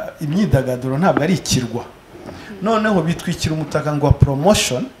imyidagaduro ntabwo ari ikirwa noneho bitwikira umutaka ngo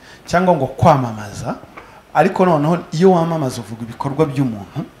promotion cyangwa ngo kwamamaza ariko noneho iyo wamamaza uvuga ibikorwa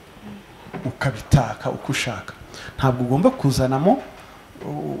by'umuntu ukabitaka uko ushaka ntabwo ugomba kuzanamo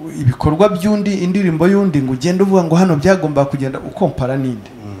ibikorwa by'undi indirimbo y'undi ngo ugende uvuga ngo hano byagomba kugenda ukompara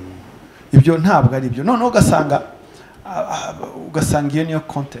n'indi ibyo ntabwo ari byo noneho ugasanga iyo niyo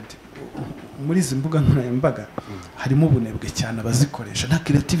content muri izi mbuga nkoranyambaga harimo ubunebwe cyane abazikoresha nta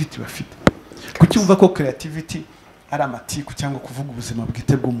creativity bafite kucyumva ko creativity ari amatiku cyangwa kuvuga ubuzima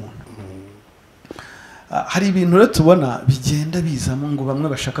bwite bw'umuntu hari ibintu rero tubona bigenda bizamo ngo bamwe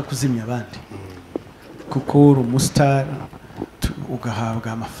bashaka kuzimya abandi kuko uri umustar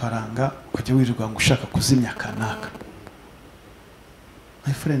ugahabwa amafaranga kujya wirirwa ngo ushaka kuzimya kanaka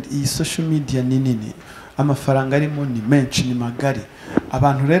my friend iyi social media ni nini amafaranga arimo ni menshi ni magari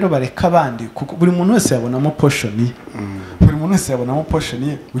abantu rero bareka abandi kuko buri muntu wese yabonamo portion ye buri muntu wese yabonamo portion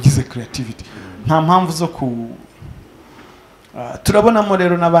ye ugize creativity nta mpamvu zo turabonamo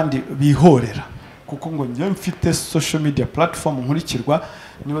rero n'abandi bihorera kuko ngo njye mfite social media platform nkurikirwa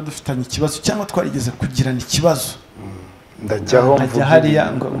niba dufitanye ikibazo cyangwa twarigeze kugirana ikibazo ndajyaho mvuga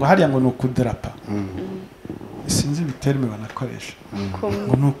hariya ngo hariya ngo nukudrapa sinzi ibiterme banakoresha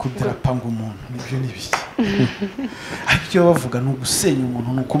ngo nukudrapa ngo umuntu nibyo nibiki ariko bavuga no gusenya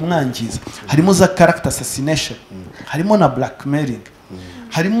umuntu no kumwangiza harimo za character assassination harimo na blackmailing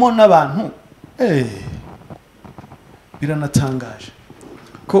harimo n'abantu biranatangaje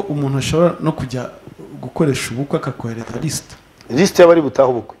ko umuntu ashobora no kujya gukoresha ubukwe akakohereza liste y'abari butaha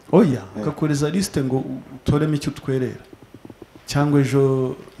ubukwe oya akakohereza liste ngo utoremo icyo utwerera cyangwa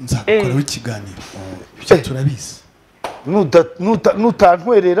ejo nzagukoraho ikiganiro ibyo turabizi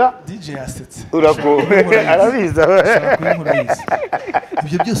nutantwerera DJ yasetse urago arabiza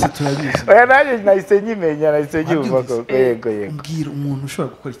ibyo byose turabizi oya nanjye nahise nyimenya nahise nyumva ko yego mbwira umuntu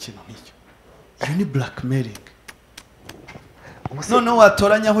ushobora gukora ikintu nk'icyo iyo ni blackmailing noneho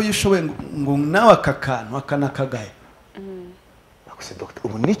watoranya aho yishoboye ngo nawe aka kantu akanakagaye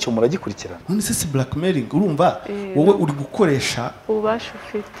ubu nicyo muragikurikirana none se si blackmailing urumva wowe uri gukoresha ubasha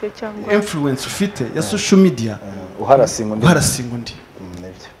ufite cyangwa influence ufite ya social media uharasinga undi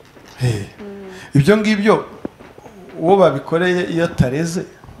ibyo ngibyo uwo babikoreye iyo atareze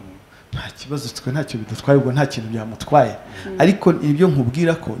nta kibazo twe ntacyo bidutwaye ubwo nta kintu byamutwaye ariko ibyo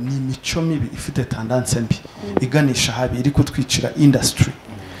nkubwira ko ni imico mibi ifite tendance mbi iganisha habi iri kutwicira industry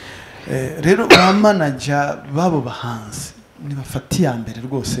rero ba manager babo bahanzi nibafati ya mbere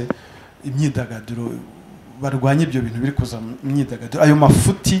rwose imyidagaduro barwanya ibyo bintu biri kuza mu myidagaduro ayo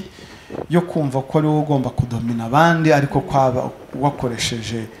mafuti yo kumva ko ari wowe ugomba kudomina abandi ariko kwaba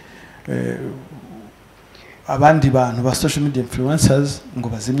wakoresheje abandi bantu ba social media influencers ngo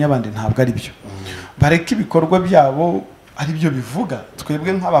bazimye abandi ntabwo ari byo bareka ibikorwa byabo ari byo bivuga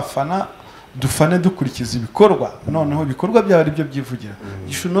twebwe nk'abafana dufane dukurikiza ibikorwa noneho ibikorwa byabo ari byo byivugira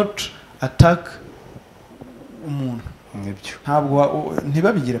you should not attack umuntu ntabwo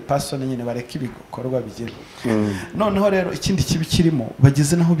ntibabigire passion nyine bareka ibikorwa bigire noneho rero ikindi kibi kirimo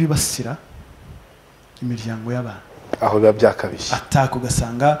bageze naho bibasira imiryango y'abantu aho biba byakabishye ataka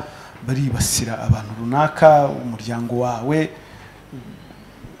ugasanga baribasira abantu runaka umuryango wawe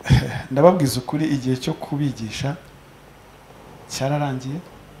ndababwiza ukuri igihe cyo kubigisha cyararangiye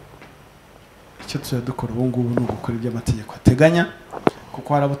icyo tuza dukora ubu ngubu ni ugukora ibyo amategeko ateganya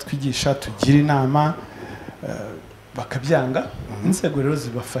kuko hari abo twigisha tugira inama bakabyanga inzego rero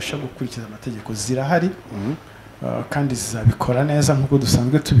zibafasha gukurikiza amategeko zirahari kandi zizabikora neza nk'uko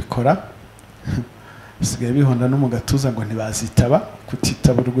dusanzwe tubikora bisigaye bihonda no mu gatuza ngo ntibazitaba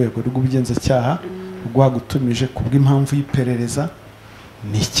kutitaba urwego rw'ubugenzacyaha rwagutumije kubw'impamvu y'iperereza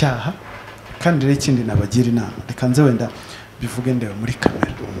ni icyaha kandi rero ikindi nabagira inama reka nze wenda bivuge ndewe muri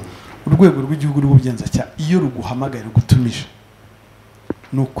kamera urwego rw'igihugu rw'ubugenzacyaha iyo ruguhamagaye rugutumije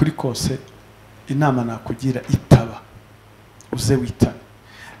ni ukuri kose inama nakugira itaba uze witaba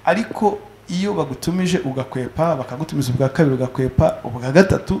ariko iyo bagutumije ugakwepa bakagutumiza ubwa kabiri ugakwepa ubwa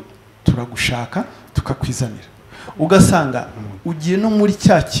gatatu turagushaka tukakwizanira ugasanga ugiye no muri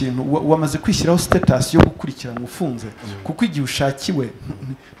cya kintu wamaze kwishyiraho status yo gukurikirana ufunze kuko igihe ushakiwe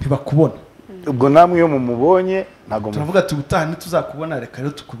ntibakubona ubwo namwe iyo mumubonye ntago turavuga tubutaha ntituzakubona reka rero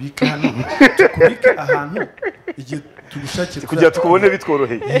tukubike hano tukubike ahantu igihe tugushakira kugira tukubone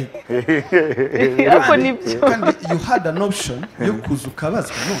bitworoheye ariko nibyo kandi you had an option yo kuza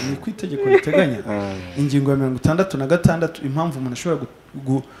ukabazwa no ni ku itegeko riteganya ingingo ya 66 impamvu umuntu ashobora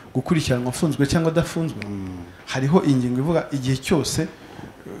gukurikiranwa afunzwe cyangwa adafunzwe hariho ingingo ivuga igihe cyose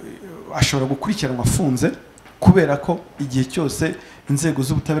ashobora gukurikiranwa afunze kubera ko igihe cyose inzego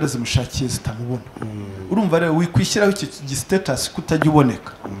z'ubutabera zimushakiye zitamubona urumva rero wikwishyiraho iki status kutajya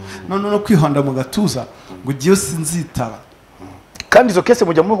uboneka none no kwihonda mu gatuza ngo giye sinzitaba kandi izo kese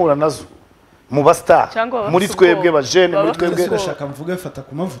mujya muhura nazo mu ba star muri twebwe ba jeune muri twebwe urashaka mvuge fata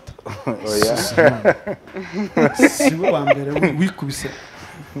ku mavuta oya sibo wa mbere wikubise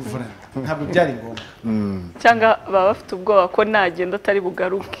ntabwo byari ngombwa cyangwa baba bafite ubwoba ko nagenda atari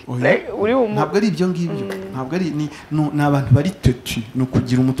bugaruke ntabwo ari ibyo ngibyo ntabwo ari ni abantu bari teti ni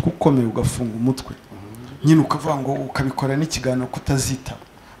ukugira umutwe ukomeye ugafunga umutwe nyine ukavuga ngo ukabikora n'ikiganiro kutazitaba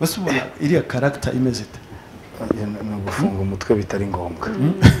basi ubona iriya character imeze ite no gufunga umutwe bitari ngombwa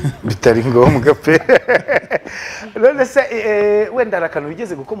bitari ngombwa pe none se wenda arakano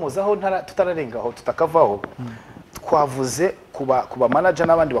bigeze gukomozaho tutararengaho tutakavaho twavuze kuba manager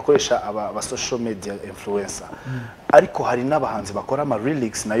n'abandi bakoresha aba social media influencer ariko hari n'abahanzi bakora ama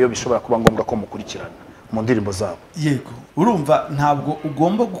lyrics nayo bishobora kuba ngombwa ko mukurikirana mu ndirimbo zabo yego urumva ntabwo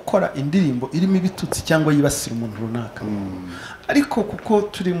ugomba gukora indirimbo irimo ibitutsi cyangwa yibasira umuntu runaka ariko kuko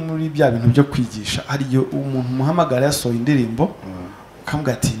turi muri bya bintu byo kwigisha hari iyo umuntu muhamagara yasohoye indirimbo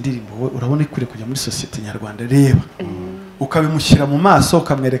ukambwira ati indirimbo we urabona ikure kujya muri societe nyarwanda reba ukabimushyira mu maso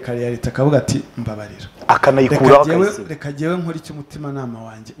ukamwereka reality akavuga ati mbabarira akanayikuraho reka jewe nkora iki mutima nama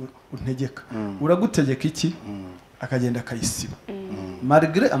wanjye untegeka uragutegeka iki akagenda akayisiba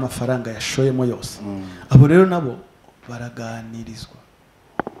malgré amafaranga yashoyemo yose abo rero nabo baraganirizwa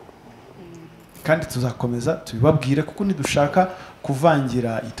kandi tuzakomeza tubibabwire kuko nidushaka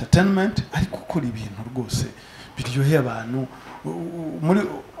kuvangira entertainment ariko ukora ibintu rwose biryoheye abantu muri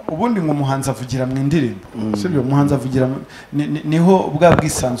ubundi ngo umuhanzi avugira mu indirimbo sibyo umuhanzi avugira niho bwa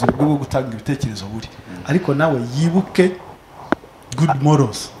bwisanzure bwo gutanga ibitekerezo buri ariko nawe yibuke good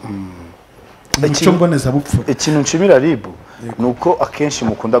morals umuco mboneza bupfura. Ikintu nshimira RIB nuko akenshi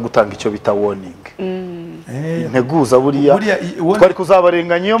mukunda gutanga icyo bita warning. Integuza buriya twari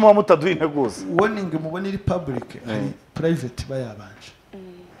kuzabarenganya iyo muba mutaduha integuza. Warning mubona iri public ari private bayabanje.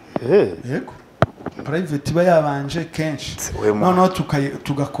 Yego private bayabanje kenshi noneho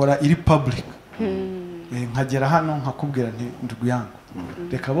tugakora iri public. Nkagera hano nkakubwira nti nduguyango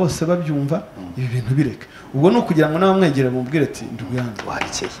reka bose babyumva ibi bintu bireka. Ubwo no kugira ngo nawe mwegere mubwire ati nduguyango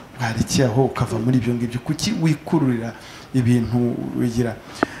warekeye aho ukava muri ibyo ngibyo kuki wikururira ibintu bigira.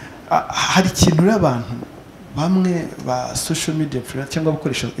 Hari ikintu y'abantu bamwe ba social media cyangwa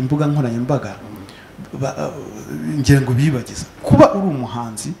bakoresha imbuga nkoranyambaga ngira ngo bibagiza kuba uri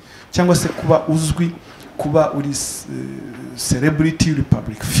umuhanzi cyangwa se kuba uzwi, kuba uri celebrity, uri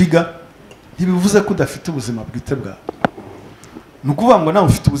public figure, ntibivuze ko udafite ubuzima bwite bwawe. Nukuvuga ngo nawe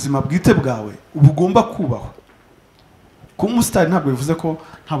ufite ubuzima bwite bwawe uba ugomba kubahwa. Kuba umusitari ntabwo bivuze ko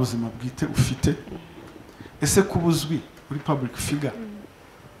nta buzima bwite ufite. Ese kuba uzwi uri public figure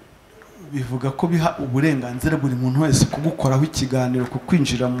bivuga ko biha uburenganzira buri muntu wese kugukoraho ikiganiro,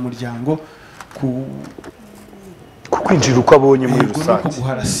 kukwinjira mu muryango, kukwinjira uko abonye muri rusange, no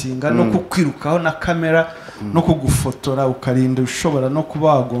kuguharasinga no kukwirukaho na kamera no kugufotora ukarinda ushobora no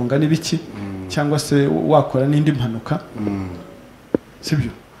kuba wagonga n'ibiki cyangwa se wakora n'indi mpanuka.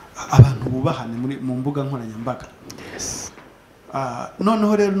 Sibyo abantu bubahane mu mbuga nkoranyambaga.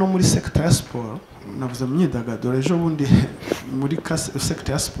 Noneho rero no muri sector ya sport navuze mu myidagaduro ejo bundi muri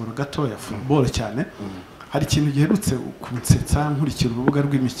sector ya sport gatoya football cyane hari ikintu giherutse kunsetsa nkurikira urubuga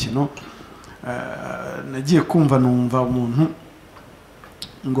rw'imikino. Nagiye kumva numva umuntu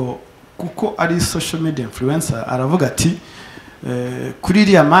ngo kuko ari social media influencer aravuga ati kuri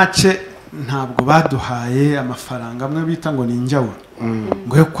iriya match ntabwo baduhaye amafaranga amwe bita ngo ni injawuro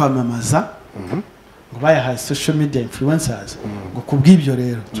ngo yo kwamamaza ngo bayahaye social media influencers ngo kubw'ibyo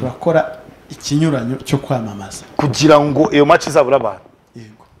rero turakora ikinyuranyo cyo kwamamaza kugira ngo iyo match izabura abantu.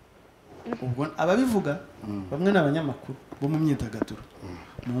 Yego ubwo ababivuga bamwe n'abanyamakuru bo mu myidagaduro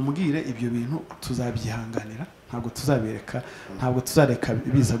mumubwire ibyo bintu tuzabyihanganira, ntabwo tuzabireka, ntabwo tuzareka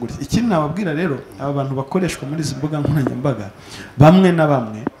biza gutya. Ikindi nababwira rero aba bantu bakoreshwa muri izi mbuga nkoranyambaga bamwe na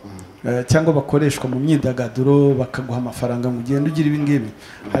bamwe cyangwa bakoreshwa mu myidagaduro bakaguha amafaranga ngo ugende ugira ibi ngibi,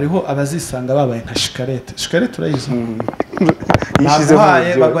 hariho abazisanga babaye nka shikarete. Shikarete urayizi?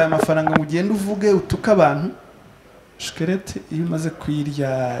 Baguhaye amafaranga ngo ugende uvuge utuka abantu. Shikarete iyo umaze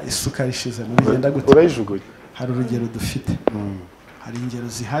kuyirya isukari ishize mu bigenda gutya urayijugunya. Hari urugero dufite, hari ingero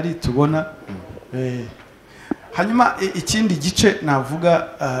zihari tubona. Hanyuma ikindi gice navuga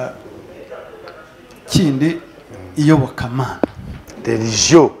kindi iyobokamana,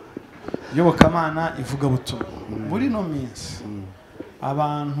 religion, iyobokamana, ivugabutumwa. Muri no minsi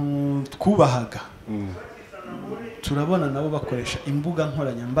abantu twubahaga turabona nabo bakoresha imbuga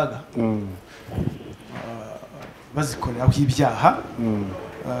nkoranyambaga bazikoreraho ibyaha.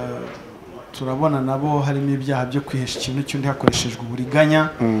 Turabona nabo harimo ibyaha byo kwihesha ikintu cy'undi hakoreshejwe uburiganya,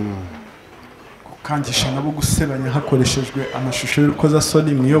 gukangisha nabo gusebanya hakoreshejwe amashusho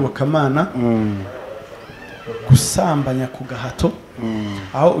y'urukozasoni mu iyobokamana, gusambanya ku gahato,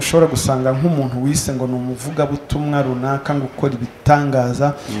 aho ushobora gusanga nk'umuntu wise ngo ni umuvugabutumwa runaka ngo ukora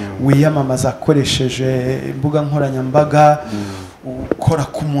ibitangaza wiyamamaza akoresheje imbuga nkoranyambaga, ukora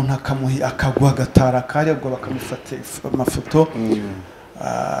ku muntu akaguha agatara kari ubwo bakamufata amafoto,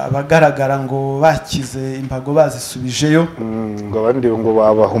 abagaragara ngo bakize imbago bazisubijeyo, ngo abandi ngo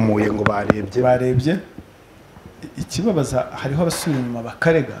babahumuye ngo barebye. Ikibabaza hariho abasubira inyuma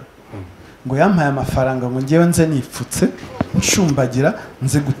bakarega ngo yampaye amafaranga ngo ngewe nze nipfutse ncumbagira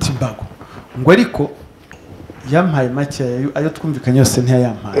nze guta imbago, ngo ariko yampaye make ayo twumvikanye yose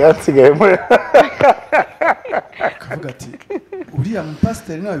ntiyayampaye, yatsigayemo. akavuga ati uriya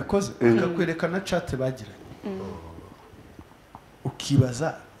mupasiteri nawe bikoze, akakwerekana chat bagiranye.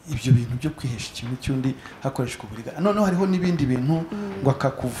 Ukibaza ibyo bintu byo kwihesha ikintu cy'undi hakoreshwa uburiganya. Noneho hariho n'ibindi bintu ngo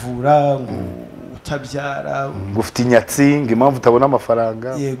akakuvura ngo utabyara, ngo ufite inyatsi, ngo impamvu utabona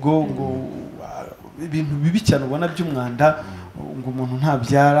amafaranga. Yego, ngo ibintu bibi cyane ubona by'umwanda, ngo umuntu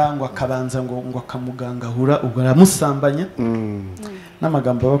ntabyara, ngo akabanza ngo akamugangahura, ubwo aramusambanya.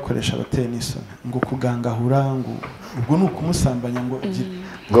 N'amagambo bakoresha abateye n'isoni ngo kugangahura, ngo ubwo ni ukumusambanya ngo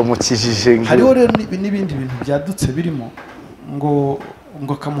mukijije. Hariho rero n'ibindi bintu byadutse birimo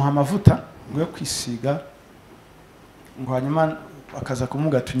ngo kamuha amavuta ngo yo kwisiga, ngo hanyuma akaza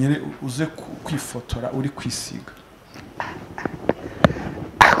kumuga tunyere uze kwifotora uri kwisiga.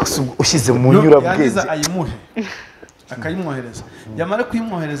 Ushyize mu nyurabwenge, yagize ayimuhe akayimwohereza, yamara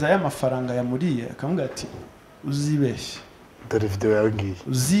kuyimwohereza y'amafaranga yamuriye akamuga ati uzibeshye, dore video yawe ngiye,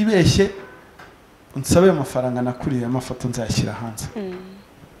 uzibeshye unsabe amafaranga nakuriye, amafoto nzashyira hanze.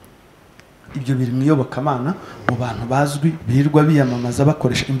 ibyo biri mu iyobokamana mu bantu bazwi birirwa biyamamaza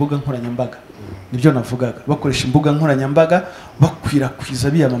bakoresha imbuga nkoranyambaga. Nibyo navugaga, bakoresha imbuga nkoranyambaga bakwirakwiza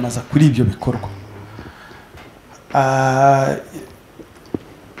biyamamaza kuri ibyo bikorwa.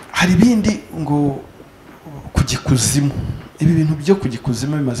 Hari ibindi ngo kugikuzimu, ibi bintu byo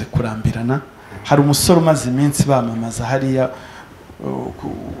kugikuzimu bimaze kurambirana. Hari umusore umaze iminsi bamamaza hariya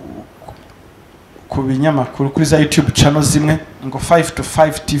ku binyamakuru kuri za YouTube channel zimwe ngo 5 to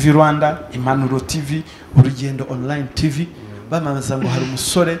 5 TV Rwanda, Impanuro TV, Urugendo Online TV, bamamaza ngo hari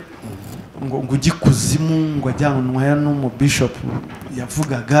umusore ngo ugikuzimu ngo ajyanwa n'umu bishop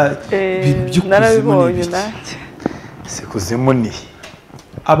yavugaga ibintu by'ukuzimu n'ibiki. Se kuzimu ni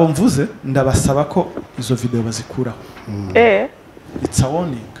abo mvuze ndabasaba ko izo video bazikuraho. It's a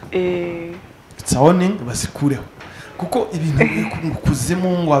warning. It's a warning, bazikureho kuko ibintu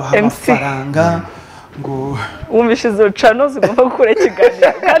kuzimu ngo amafaranga ngo wumvishe izo channel zigomba gukora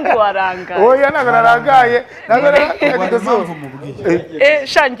ikiganiro kandi waranga. Oya ntabwo narangaye, mpamvu mubwiye.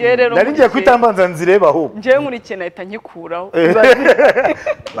 Shangiye rero nari ngiye kwitambanza nzireba ahubwo ngiye nkurikiye nahita nkikuraho.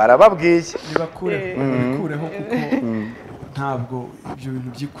 barababwiye bikureho kuko ntabwo ibyo bintu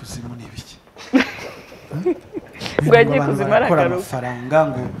by'ikuzimu ni biki. Ngo yagiye kuzima arakora amafaranga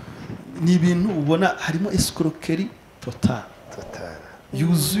ngo ni ibintu ubona harimo escroquerie total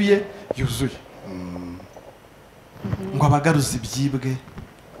yuzuye ngo abagaruza ibyibwe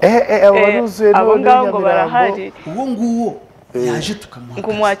abo ngabo ngo barahari. uwo nguwo yaje tukamuha ngo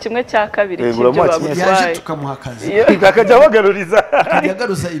umuha kimwe cya kabiri cy'ibyo bagutwaye, yaje tukamuha akazi akajya bagaruriza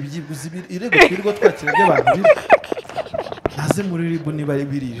yagaruza ibyiguzi irego twirwa twakira by'abantu naze muri ribu niba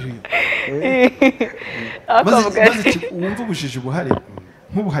birije wumva ubujiji buhari.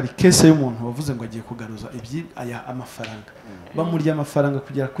 Nk'ubu hari kese y'umuntu wavuze ngo agiye kugaruza aya amafaranga, bamurya amafaranga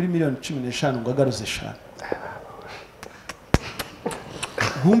kugera kuri miliyoni 15 ngo agaruze 5.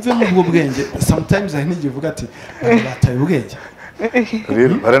 Bumve n'ubwo bwenge. Sometimes hari n'igihe uvuga ati bataye ubwenge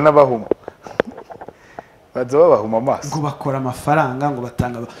rero baranabahuma, baza babahuma amaso ngo bakora amafaranga ngo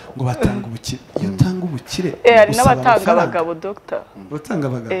batanga ubukire. Iyo utanga ubukire hari n'abatanga abagabo doctor, batanga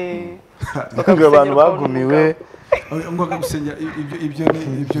abagabo bakanga abantu bagumiwe ngo gusengera ibyo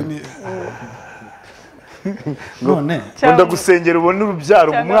ni none ngo gusengera ubone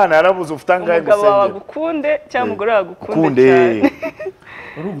urubyaro umwana yarabuze ufite angahe gusengera umugabo wagukunde cyangwa umugore wagukunde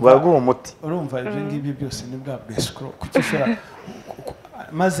baguha umuti. Urumva ibyo ngibyo byose ni bwa bwescro kucyushora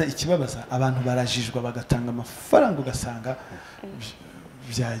maze ikibabaza abantu barajijwa bagatanga amafaranga ugasanga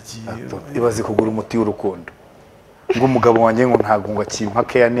byagiye ibaze kugura umuti w'urukundo ngo umugabo wanjye ngo ntago ngo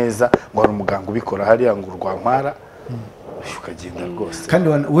akimpake ya neza ngo ari umuganga ubikora hariya ngo urwampara ukagenda rwose kandi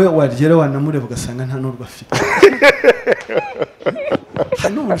we warigera wanamureba ugasanga nta n'urwo afite.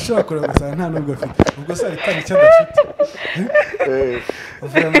 N'umuntu ushobora kureba ugasanga nta n'urwo afite, ubwo se ariko icyo adafite.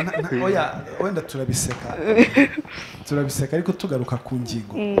 Oya wenda turabiseka ariko tugaruka ku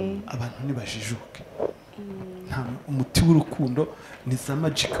ngingo abantu nibajijuke. Nta umuti w'urukundo ni za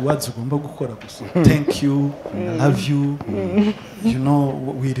magic words ugomba gukora gusa. Thank you, I love you, you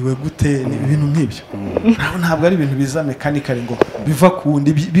know, wiriwe gute, ni ibintu nk'ibyo. Ntabwo ari ibintu biza mechanically ngo biva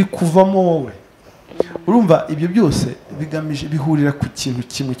kundi bikuvamo wowe. Urumva ibyo byose bigamije bihurira ku kintu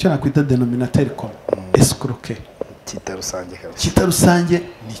kimwe cyo nakwita denominateur commun, escroquerie. Kita rusange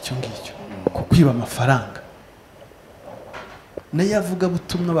nicyo ngicyo kukwiba amafaranga. Naye avuga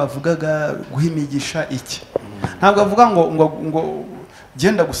butumwa bavugaga guhimigisha iki. Ntabwo avuga ngo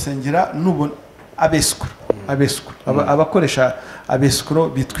genda gusengera nubona abescro abakoresha abescro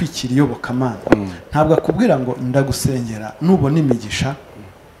bitwikira iyobokamana. Ntabwo akubwira ngo ndagusengera nubona imigisha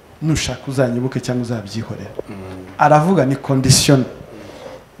nushaka uzanyibuke cyangwa uzabyihorera. Aravuga ni condition.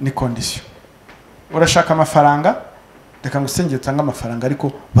 Urashaka amafaranga reka ngusengere utanga amafaranga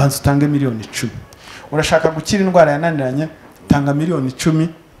ariko banza utange miliyoni 10. Urashaka gukira indwara yananiranye tanga miliyoni 10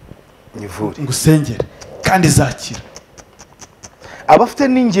 nivure ngusengere kandi zakira. Abafite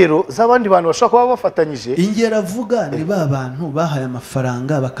n'ingero z'abandi bantu bashaka kuba bafatanyije. Ingero avuga ni ba bantu bahaye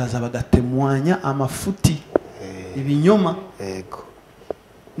amafaranga bakaza bagatemwanya amafuti ibinyoma. Yego.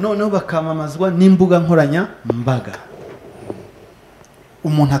 Noneho bakamamazwa n'imbuga nkoranya mbaga.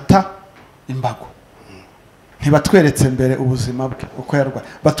 Umuntu ata imbago. Ntibatweretse mbere ubuzima bwe uko yarwa.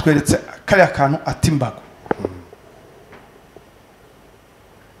 Batweretse kariya kantu ati imbago.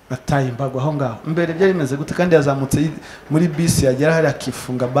 Bataye imbago aho ngaho. Mbere byari bimeze gute kandi yazamutse muri bisi yagera hari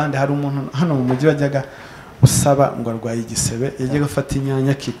akifunga bande. Hari umuntu hano mu mujyi wajyaga usaba ngo arwaye igisebe yajyaga afata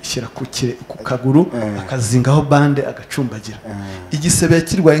inyanya akishyira ku kaguru akazingaho bande agacumbagira. Igisebe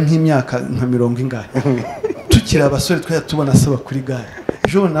kirwaye nk'imyaka nka 40 ingahe. Tukira abasore twaya tubona asaba kuri gare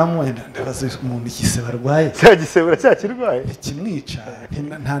ejo namwe ndabaza umuntu igisebe arwaye cya gisebe cyakirwaye kimwica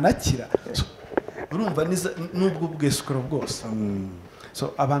ntanakira urumva nubwo bwesukoro bwose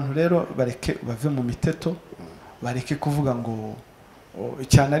so abantu rero bareke bave mu miteto bareke kuvuga ngo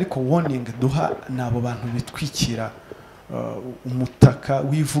cyane ariko warning duha nabo bantu bitwikira umutaka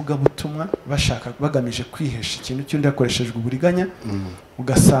wivuga butumwa bashaka bagamije kwihesha ikintu cy'undi yakoreshejwe uburiganya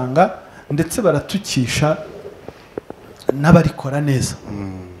ugasanga ndetse baratukisha n'abarikora neza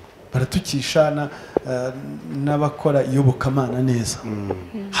baratukisha n'abakora iyobokamana neza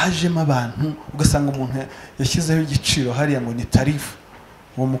hajemo abantu ugasanga umuntu yashyizeho igiciro hariya ngo ni tarifu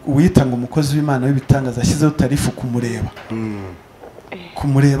uwitanga umukozi w'Imana w'ibitangaza yashyizeho tarifu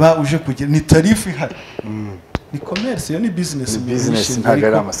kumureba uje kugira ni tarifu ihari ni commerce yo ni business ntabwo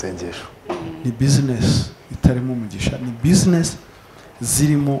ari amasengesho ni business itarimo umugisha ni business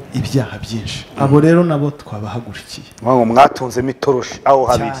zirimo ibyaha byinshi abo rero nabo twabahagurukiye ngo mwatunzemo itoroshi aho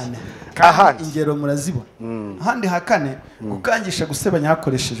habiri ahandi ingero murazibona ahandi hakane gukangisha gusebanya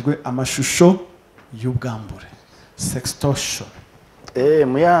hakoreshejwe amashusho y'ubwambure sextortion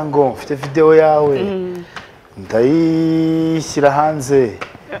muyango mfite video yawe ndayishyira hanze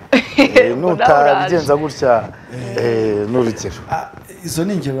nutabigenza gutya n'urugero izo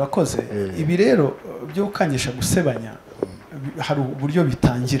ni ingero wakoze ibi rero byo gukangisha gusebanya hari uburyo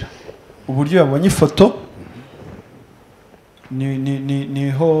bitangira uburyo yabonye ifoto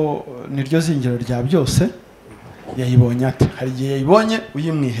niryo zingiro rya byose yayibonye ate hari igihe yayibonye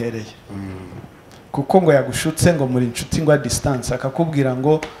uyimwihereye kuko ngo yagushutse ngo muri inshuti ngo distance akakubwira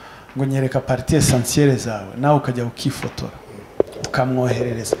ngo nyereka partie essentielle zawe nawe ukajya ukifotora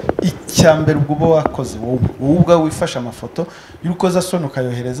ukamwoherereza icyambere ubwo bo wakoze wowe ubwo wifasha amafoto y'urukoza soni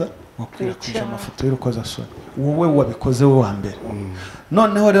ukayohereza wakwirakwije amafoto y'urukoza soni wowe wabikoze we wa mbere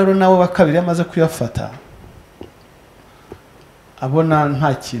noneho rero nawe wa kabiri yamaze kuyafata abona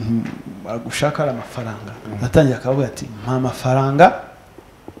nta kintu agushaka ari amafaranga atangiye akavuga ati mpa amafaranga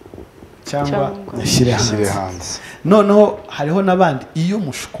cyangwa yashyire hanze noneho hariho n'abandi iyo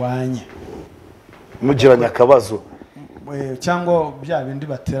mushwanye mugiranye akabazo cyangwa bya bindi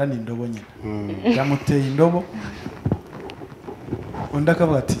baterana indobo nyine yamuteye indobo undi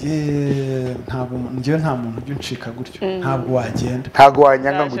akavuga ati ntabwo njyewe nta muntu ujya uncika gutyo ntabwo wagenda ntabwo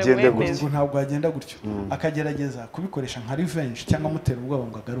wanyanga ngo ugende gutyo ntabwo wagenda gutyo akagerageza kubikoresha nka revenge cyangwa amutera ubwoba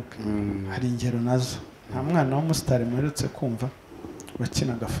ngo agaruke hari ingero nazo nta mwana w'umusitari muherutse kumva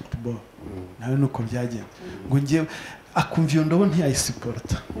wakinaga football nawe nuko byagenze ngo njyewe akumva iyo ndobo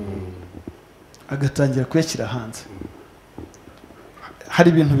ntiyayisiporota agatangira kuyashyira hanze hari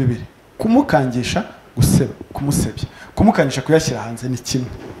ibintu bibiri kumukangisha kumusebya kumukangisha kuyashyira hanze ni kimwe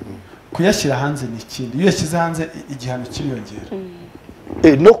kuyashyira hanze ni ikindi iyo yashyize hanze igihano kiriyongera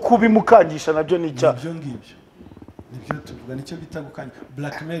no kubimukangisha nabyo ni icyaha ibyo ngibyo nibyo tuvuga nicyo bita gukangisha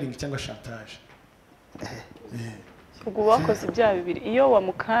blackmailing cyangwa chantage ubwo wakoze ibyaha bibiri iyo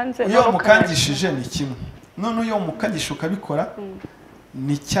wamukangishije ni kimwe none iyo wamukangisha ukabikora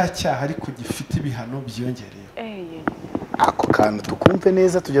ni cyaha ariko gifite ibihano byiyongereye ako kantu tukumve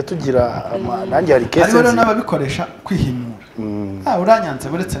neza tujya tugira nanjye hari kese rero n'ababikoresha kwihimura uranyanze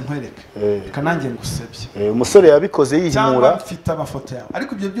buretse nkwereke reka nanjye ngusebye umusore yabikoze yihimura cyangwa mfite amafoto yawe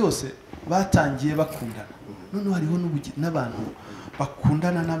ariko ibyo byose batangiye bakundana noneho hariho n'abantu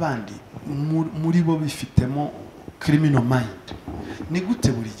bakundana n'abandi muri bo bifitemo criminal mind ni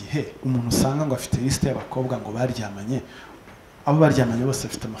gute buri gihe umuntu usanga ngo afite liste y'abakobwa ngo baryamanye abo baryamanye bose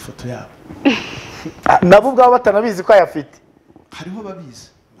bafite amafoto yabo nabo ubwabo batanabizi ko ayafite hariho babizi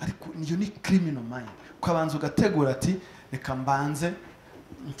ariko niyo ni criminal mind ukabanza ugategura ati reka mbanze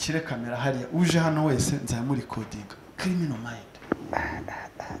nshyire kamera hariya uje hano wese nzamurikodinga criminal mind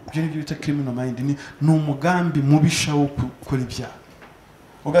ibyo nibyo bita criminal mind ni umugambi mubisha wo gukora ibyaha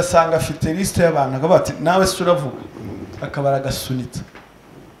ugasanga afite liste y'abantu akavuga ati nawe se uravuga akabara agasunitse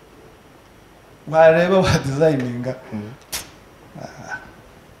wareba wa designinga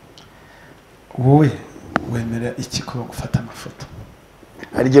wowe wemera iki ko gufata amafoto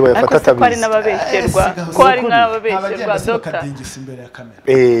hari igihe bayafata atabizi ko hari n'ababeshyerwa ko hari n'ababeshyerwa dogita imbere ya kamera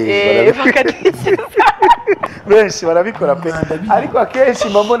benshi barabikora pe ariko akenshi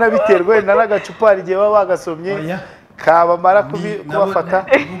mbona biterwa wenda n'agacupa hari igihe baba bagasomye kabamara kubafata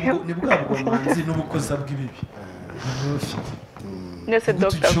ni bwa bwomanzi n'ubukoza bw'ibibi nese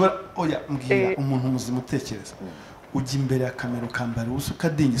dogita oya mbwira umuntu muzima utekereza ujya imbere ya kamera ukambara ubusa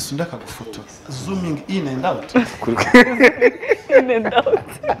ukadingisa undi akagufotora zooming in and out in and out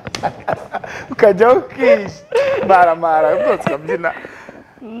ukajya ukisha maramara rwose ukabyina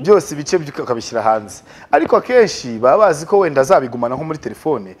byose ibice ukabishyira hanze ariko akenshi baba bazi ko wenda azabigumana nko muri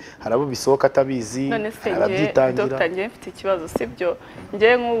telefone hari abo bisohoka atabizi none se arabyitangira Dr. njye mfite ikibazo sibyo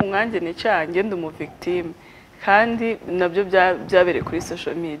njye nk'ubu mwanjye nicara ngende victime kandi nabyo byabereye kuri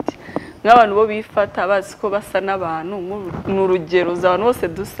social media nk'abantu bo bifata bazi ko basa n'abantu n'urugero z'abantu bose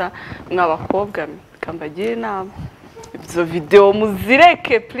dusa mw'abakobwa kambagira inama izo video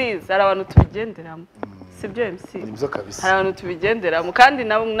muzireke please hari abantu tubigenderamo sibyo MC nibyo kabisa hari abantu tubigenderamo kandi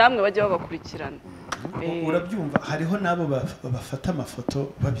namwe bajya babakurikirana urabyumva hariho nabo bafata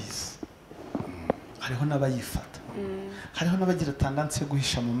amafoto babizi hariho n'abayifata hariho n'abagira tendancy yo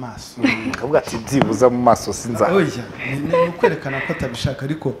guhisha mu maso akavuga ati byibuza mu maso sinza oya ni ukwerekana ko atabishaka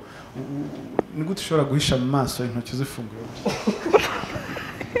ariko ni gute ushobora guhisha mu maso intoki zifunguye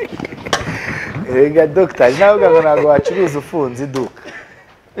Ega Dr. nawe ngo ntabwo wacuruza ufunze iduka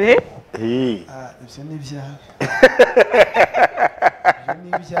ibyo ni ibyawe ibyo ni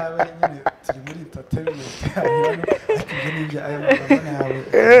ibyawe nyine turi muri entertainment ariko ibyo ni ibyawe amabona yawe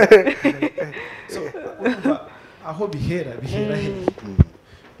aho bihera he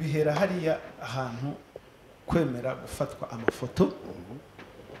bihera hariya ahantu kwemera gufatwa amafoto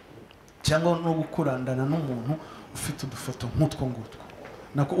cyangwa no gukurandana n'umuntu ufite udufoto nk'utwo ngutwo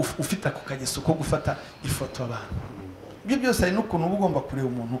nako ufite ako kageso ko gufata ifoto abantu ibyo byose ari n'ukuntu uba ugomba kureba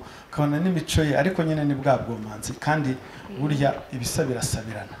umuntu ukabona n'imico ye ariko nyine ni bwa bwomanzi kandi burya ibisa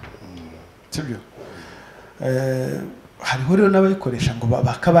birasabirana sibyo hariho rero n'abayikoresha ngo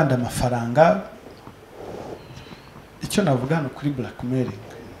bakabanda amafaranga icyo navuga hano kuri blackmailing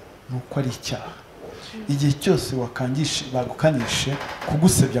ni uko ari icyaha igihe cyose bagukanyishe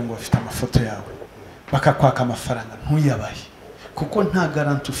kugusebya ngo bafite amafoto yawe bakakwaka amafaranga ntuyabahe kuko nta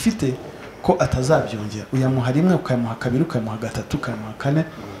garanti ufite ko atazabyongera uyamuha rimwe ukayamuha kabiri ukayamuha gatatu ukayamuha kane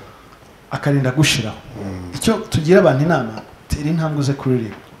akarinda gushiraho icyo tugira abantu inama tera intambwe uze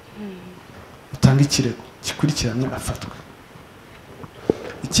kuririmba utanga ikirego gikurikiranye afatwe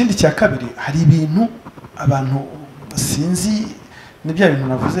ikindi cya kabiri hari ibintu abantu sinzi ni bya bintu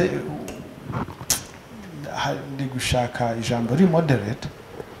navuze hari gushaka ijambo ri moderate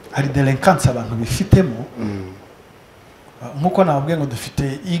hari delinquence abantu bifitemo nkuko nababwiye ngo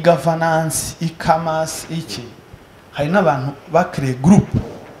dufite e-governance e-commerce iki hari n'abantu bakire group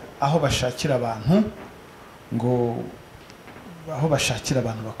aho bashakira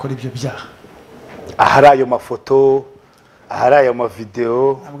abantu bakora ibyo byaha ahari ayo mafoto ahari ayo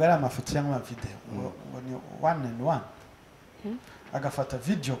mavideo ntabwo ari amafoto cyangwa amavideo ngo ni one and one agafata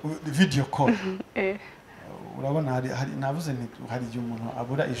video call urabona hari navuze hari igihe umuntu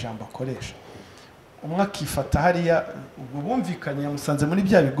abura ijambo akoresha umwe akifata hariya ubwo bumvikanye yamusanze muri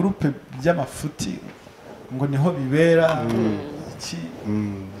bya bigroupe by'amafuti ngo niho bibera iki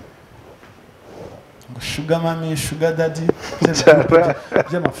ngo sugar mami sugar daddy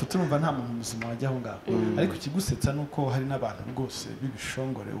by'amafuti urumva nta muntu muzima wajya aho ngaho ariko ikigusetsa nuko hari n'abantu rwose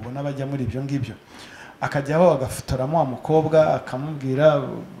bibishongore ubona bajya muri ibyo ngibyo akajyaho agafotoramo wa mukobwa akamubwira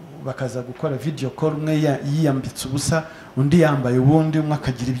bakaza gukora video call umwe yiyambitse ubusa undi yambaye ubundi umwe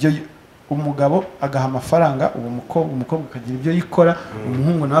akagira ibyo umugabo agaha amafaranga uwo umukobwa akagira ibyo yikora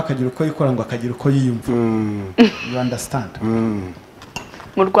umuhungu nawe akagira uko yikora ngo akagira uko yiyumva you understand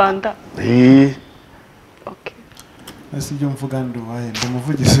mu Rwanda okay nasi byo mvuga ndi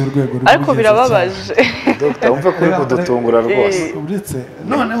umuvugizi w'urwego rw'ubugenzacyaha ariko birababaje Dr. umve kuri kudutungura rwose uretse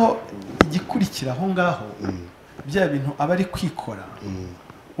noneho igikurikira aho ngaho bya bintu aba ari kwikora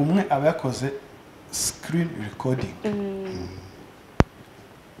umwe aba yakoze screen recording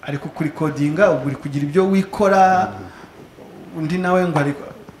ariko kuri codinga uri kugira ibyo wikora undi nawe ngo ariko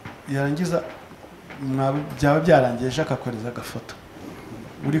yarangiza byaba byarangiye akakoreza agafoto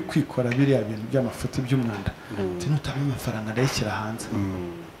uri kwikora biriya bintu by'amafoto by'umwanda tinutama amafaranga ndayishyira hanze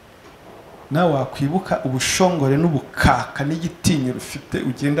nawe wakwibuka ubushongore n'ubukaka n'igitinyiro ufite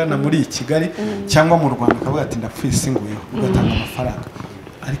ugendana muri Kigali cyangwa mu Rwanda ukavuga ati ndapfuye singuyeho ugatanga amafaranga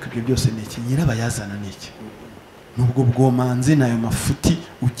ariko ibyo byose ni iki nyirabayazana ni iki nubwo bwomanzi nayo mafuti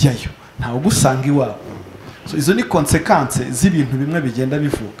ujyayo ntawe gusanga iwabo so izo ni consequences z'ibintu bimwe bigenda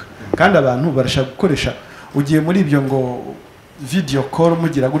bivuka kandi abantu barashaka gukoresha ugiye muri ibyo ngo video call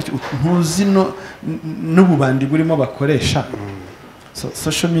mugira gutyo ntuzi n'ububandi burimo bakoresha so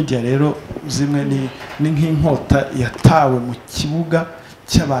social media rero zimwe ni nk'inkota yatawe mu kibuga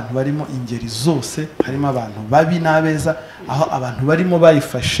cy'abantu barimo ingeri zose harimo abantu babi n'abeza aho abantu barimo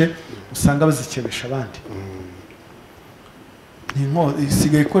bayifashe usanga bazikebesha abandi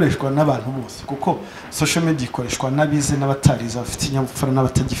isigaye ikoreshwa n'abantu bose kuko social media ikoreshwa n'abize n'abatarize bafite inyabupfura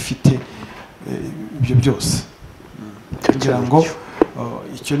n'abatagifite ibyo byose kugira ngo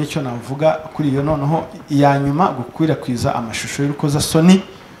icyo nicyo navuga kuri iyo. Noneho iya nyuma gukwirakwiza amashusho y'urukozasoni,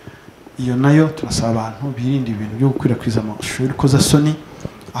 iyo nayo turasaba abantu birinda ibintu byo gukwirakwiza amashusho y'urukozasoni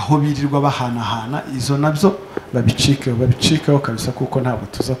aho birirwa bahanahana, izo nabyo babicikeho kabisa kuko ntabwo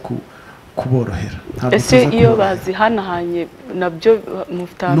tuza kuborohera. Ese iyo bazihanahanye nabyo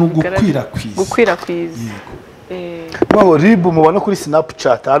gukwirakwiza baho ribu mubona kuri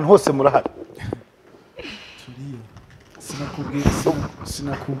Snapchat ahantu hose murahari.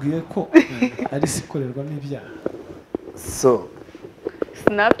 Sinakubwiye ko ari sikorerwa n'ibyaha. So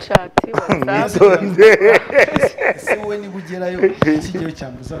Snapchat, WhatsApp. Ese wowe niba ugerayo ikigero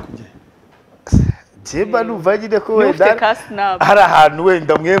cyambuza kujya? Jeba numva nyine ko wenda hari ahantu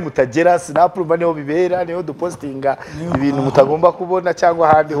wenda mwe mutagera, Snap rumva niho bibera, niho dupostinga ibintu mutagomba kubona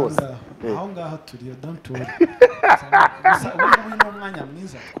cyangwa ahandi hose. Aho ngaho turiyo, don't worry. Ubu ni umwanya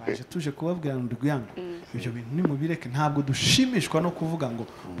mwiza tuje kubabwira ngo nduguyanga ibyo bintu ni mubireke. Ntabwo dushimishwa no kuvuga ngo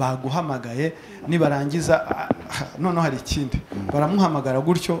baguhamagaye nibarangiza noneho hari ikindi baramuhamagara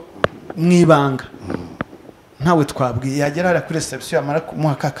gutyo mwibanga ntawe twabwiye, yagera hariya kuri reception amara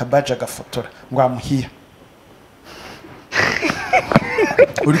kumuha ka badge agafotora ngo amuhiya.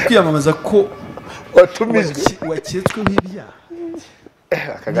 Uri kwiyamamaza ko watumijwe waketsweho ibyaha.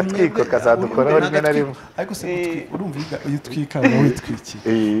 Aka gatwiko kazadukoraho rimwe na rimwe. Ariko se urumva uyitwika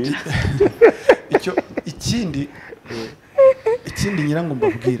witwikiye. Icyo ikindi nyirango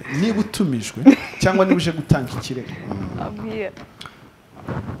mbabwira, niba utumijwe cyangwa niba uje gutanga ikirego,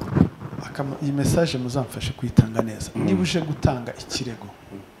 iyi message muzamfashe kuyitanga neza. Niba uje gutanga ikirego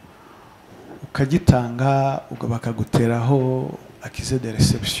ukagitanga bakaguteraho accusé de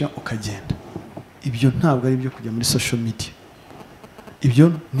réception ukagenda, ibyo ntabwo ari byo kujya muri social media.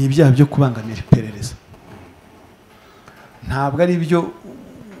 Ibyo ni ibyaha byo kubangamira iperereza, ntabwo ari byo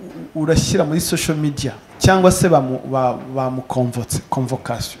urashyira muri social media cyangwa se bamukonvotse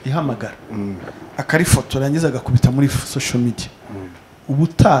convocation ihamagara akarifotora ngize agakubita muri social media.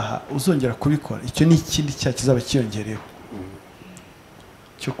 Ubutaha uzongera kubikora, icyo ni ikindi cyaha kizaba kiyongereyeho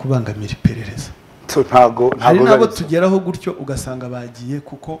cyo kubangamira iperereza. Hari nabo tugeraho gutyo ugasanga bagiye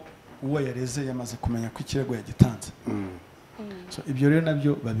kuko uwo yareze yamaze kumenya ko ikirego yagitanze. So ibyo rero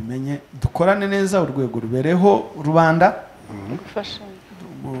nabyo babimenye, dukorane neza, urwego rubereho rubanda,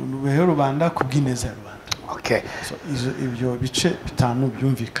 rubereho rubanda kubw'ineza ya rubanda. Okay. So ibyo bice bitanu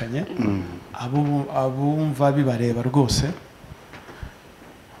byumvikanye, abumva bibareba rwose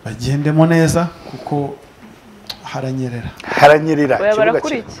bagendemo neza kuko haranyerera.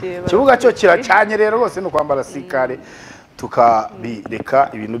 Kibuga cyo kiracanyerera rwose, no kwambara sikare tukabireka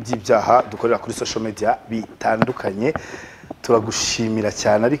ibintu by'ibyaha dukorera kuri social media bitandukanye. Turagushimira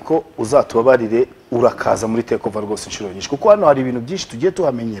cyane, ariko uzatubabarire urakaza muri Decoder rwose inshuro nyinshi, kuko hano hari ibintu byinshi tugiye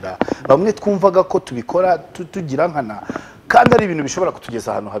tuhamenyera. Bamwe twumvaga ko tubikora tugira nkana, kandi ari ibintu bishobora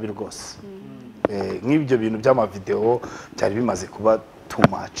kutugeza ahantu habi rwose. Nk'ibyo bintu by'amavideo byari bimaze kuba too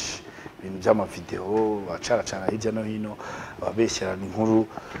much. Ibintu by'amavideo bacaracara hirya no hino, ababeshyerana inkuru.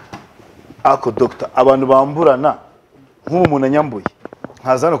 Ako doctor, abantu bamburana nk'ubu umuntu anyambuye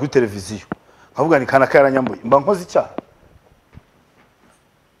nkazana kuri televiziyo nkavuga ni kana yaranyambuye, mba nkoze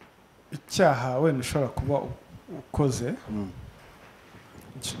icyaha wenda ushobora kuba ukoze.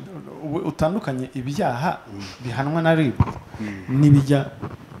 Utandukanye ibyaha bihanwa na RIB n'ibijya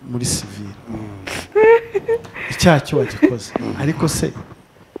muri civil. Icyaha cyo wagikoze, ariko se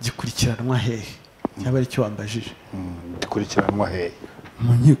gikurikiranwa hehe? Cyaba ari cyo wambajije. Gikurikiranwa hehe?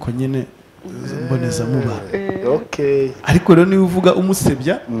 Mu nkiko nyine mbonezamubano. Okay. Ariko rero niba uvuga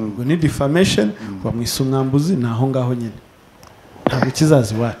umusebya ngo ni defamation, bamwisa umwambuzi, naho ngaho nyine ntabwo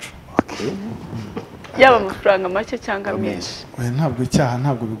kizazi iwacu. Yaba amafaranga make cyangwa menshi. Ntabwo icyaha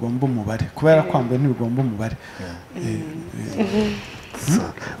ntabwo bigomba umubare, kubera kwambaye ntibigomba umubare.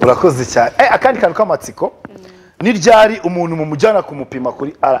 Urakoze cyane. Akandi kantu k'amatsiko, ni ryari umuntu mumujyana kumupima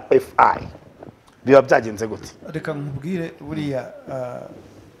kuri RFI biba byagenze gute? Reka nkubwire, buriya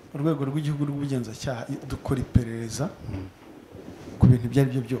urwego rw'igihugu rw'ubugenzacyaha dukora iperereza ku bintu ibyo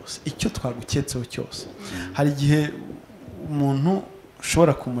ari byo byose, icyo twaguketseho cyose. Hari igihe umuntu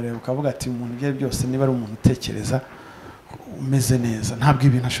ushobora kumureba ukavuga ati umuntu ibyo ari byose, niba ari umuntu utekereza umeze neza, ntabwo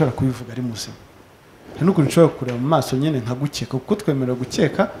ibintu ashobora kubivuga ari muzima. Nuko nshobora kureba mu maso nyine nkagukeka, kuko twemerera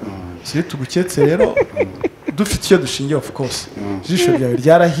gukeka. Si tuguketse rero dufite icyo dushingiye, of course. Ijisho ryawe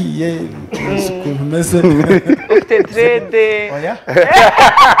ryarahiye, ukuntu umeze, ufite drede. Oya,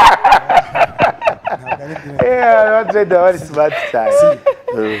 drede wari smart cyane.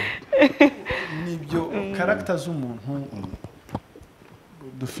 Nibyo character z'umuntu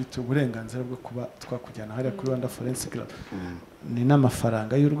dufite uburenganzira bwo kuba twakujyana hariya kuri Rwanda Forensic Lab. Ni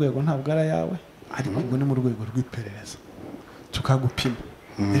n'amafaranga y'urwego, ntabwo ari ayawe, ariko ubwo ni mu rwego rw'iperereza. tukagupima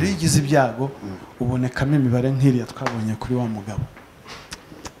rero iyo ugize ibyago ubonekamo imibare nk'iriya twabonye kuri wa mugabo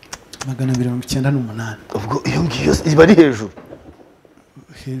 298. ubwo iyo ngiyo iba ari hejuru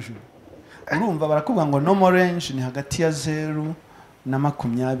urumva barakubwira ngo normal range ni hagati ya 0 na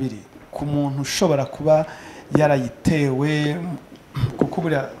 20 ku muntu ushobora kuba yarayitewe kuko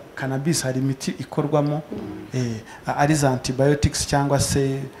buriya cannabis hari imiti ikorwamo ari za antibiotics cyangwa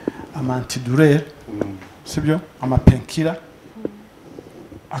se amantidurere sibyo amapenkira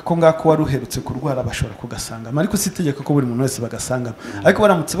ako ngako wari uherutse kurwara bashobora kugasanga ariko si itegeko ko buri muntu wese bagasanga ariko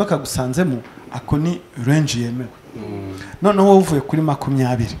baramutse bakagusanzemo ako ni range yemewe noneho wowe uvuye kuri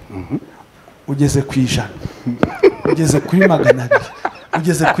 20 ugeze ku 100 ugeze kuri 200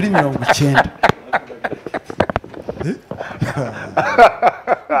 ugeze kuri 90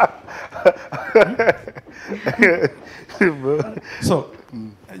 so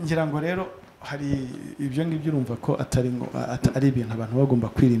ngira ngo rero hari ibyo ngibyo urumva ko ari ibintu abantu bagomba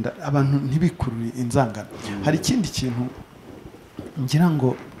kwirinda abantu ntibikurure inzangano hari ikindi kintu ngira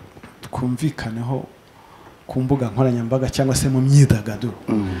ngo twumvikaneho ku mbuga nkoranyambaga cyangwa se mu myidagaduro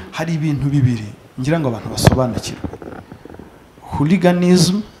hari ibintu bibiri ngira ngo abantu basobanukirwe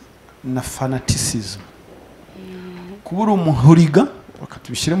hooliganism na fanaticism kuba uri umuhuriga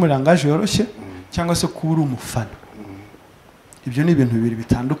bakatubishyira muri langaje yoroshye cyangwa se kuba uri umufana ibyo ni ibintu bibiri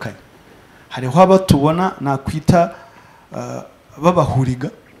bitandukanye hariho abatubona nakwita babahuriga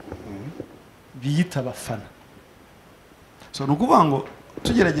biyita abafana so ni ukuvuga ngo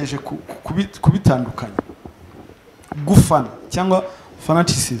tugerageje kubitandukanya gufana cyangwa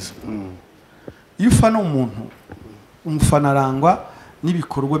fanaticism iyo ufana umuntu umufana arangwa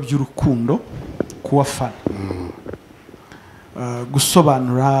n'ibikorwa by'urukundo kuwafana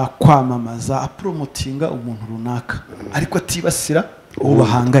gusobanura kwamamaza apromotinga umuntu runaka ariko atibasira uwo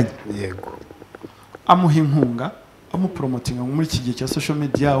bahanganye yego amuha inkunga amupromotinga muri iki gihe cya social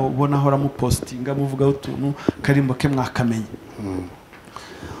media ubona ahora amupostinga amuvugaho utuntu karimbo ke mwakamenye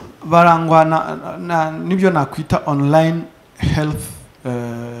barangwa nibyo nakwita online health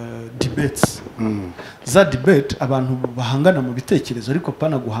debates za debate abantu bahangana mu bitekerezo ariko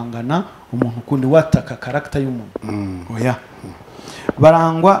pana guhangana umuntu kundi wataka character y'umuntu oya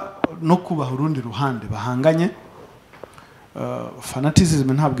barangwa no kubaha urundi ruhande bahanganye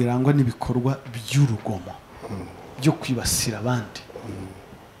fanaticism ntabwo irangwa n'ibikorwa by'urugomo byo kwibasira abandi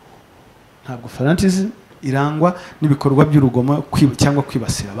ntabwo fanatism irangwa n'ibikorwa by'urugomo cyangwa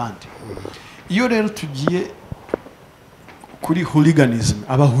kwibasira abandi iyo rero tugiye kuri hooliganism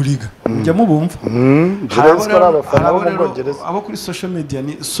abahuriga mujya mubumva abo kuri social media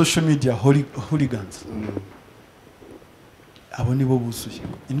ni social media hooligans abo nibo buzuye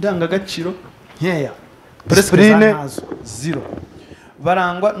indangagaciro nkeya discipline zero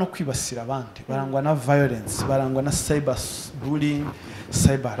barangwa no kwibasira abandi barangwa na violence barangwa na cyber bullying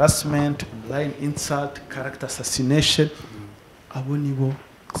cyber harassment online insult character assassination abo nibo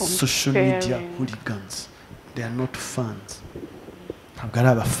social media hooligans they are not fans ntabwo ari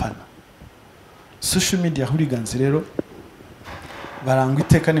abafana social media hooligans rero barangwa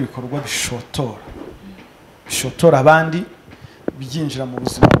iteka n'ibikorwa bishotora abandi byinjira mu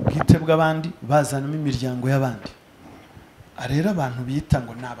buzima bwite bw'abandi bazanamo imiryango y'abandi rero abantu bita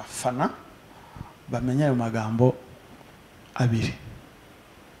ngo n'abafana bamenya ayo magambo abiri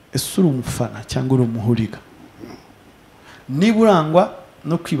ese uri umufana cyangwa uri umuhuriga niba urangwa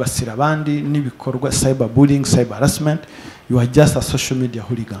no kwibasira abandi n'ibikorwa cyber bullying cyber harassment you are just a social media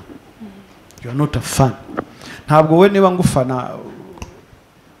hooligan you are not a fan ntabwo we niba ngufana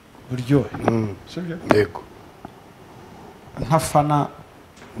buryohe sibyo yego ntafana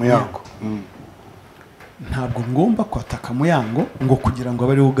muyango ntabwo ngomba kwataka muyango ngo kugira ngo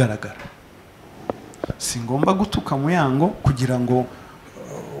abari ugaragara si ngomba gutuka muyango kugira ngo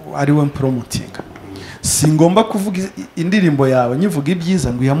ari we promoting si ngomba kuvuga indirimbo yawe nyivuga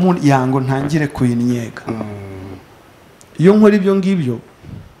ibyiza ngo yango ntangire kuyinyega iyo nkora ibyo ngibyo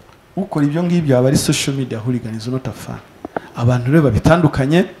ukora ibyo ngibyo aba ari social media hooliganism not a fan abantu reba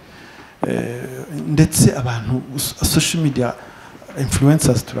bitandukanye ndetse abantu social media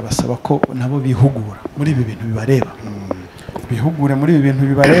influencers turabasaba ko nabo bihugura muri ibi bintu bibareba bihugure muri ibi bintu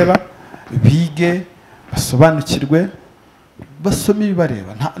bibareba bige basobanukirwe basome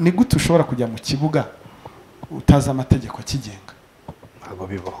ibibareba ni gute ushobora kujya mu kibuga utazi amategeko akigenga ntabwo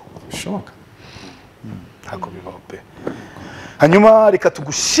bibaho bishoboka ntabwo bibaho pe hanyuma reka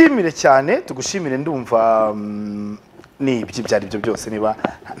tugushimire cyane tugushimire ndumva n'ibyo byari byo byose niba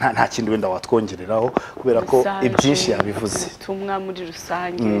nta kindi wenda watwongereraho kubera ko ibyinshi yabivuze ubutumwa muri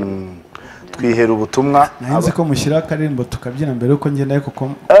rusange twihera ubutumwa nahinze ko mushyira akarimbo tukabyina mbere yuko ngenda ariko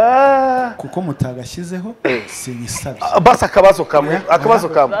kuko mutagashyizeho sinyisabye basa akabazo kamwe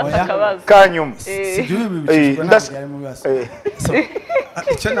kanyuma sijye ubibukijwe ntabwo yari mu bibazo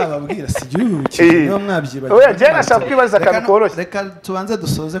icyo nababwira sijye ubibukijwe niba mwabyibagiwe oya njye nashaka kwibaza akantu koroshye reka tubanze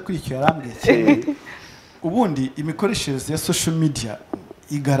dusoze kuri icyo yarambwiye ubundi imikoreshereze ya social media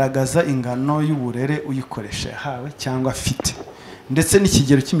igaragaza ingano y'uburere uyikoresha yahawe cyangwa afite ndetse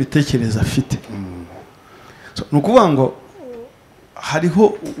n'ikigero cy'imitekerereze afite ni ukuvuga ngo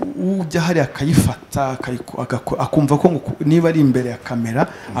hariho ujya hari akayifata akumva ko niba ari imbere ya kamera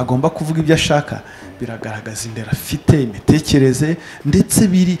agomba kuvuga ibyo ashaka biragaragaza indero afite imitekerereze ndetse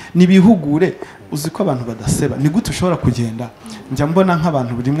n'ibihugure uzi ko abantu badaseba ni gute ushobora kugenda njya mbona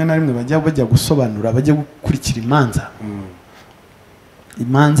nk'abantu rimwe na rimwe bajya gusobanura bajya gukurikira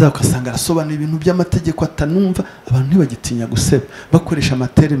imanza ugasanga arasobanura ibintu by'amategeko atanumva abantu ntibagitinya guseba bakoresha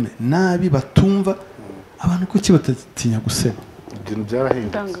amaterme nabi batumva abantu kuki batatinya guseba ibintu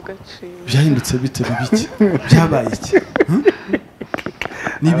byarahindutse byahindutse bite bibiki byabaye iki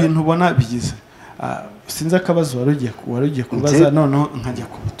ni ibintu ubona bigize sinzi akabazo wari ugiye kubaza noneho nkajya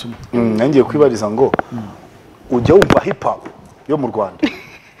ku butumwa nangiye kwibariza ngo ujya wumva hip hop yo mu Rwanda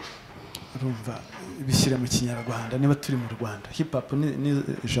urumva bishyira mu kinyarwanda niba turi mu Rwanda hip hop ni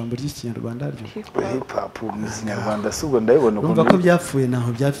ijambo ry'ikinyarwanda ryo hip hop mu kinyarwanda subwo ndabibona urumva ko byapfuye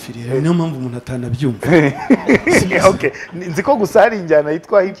naho byapfiriye niyo mpamvu umuntu atanabyumva okay nzi ko gusa hari injyana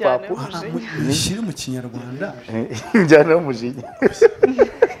yitwa hip hop bishyira mu kinyarwanda injyana y'umujinya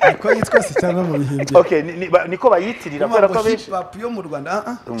niko yitwa se cyangwa mu bihimbye okay niko bayitirira kubera ko benshi hip hop yo mu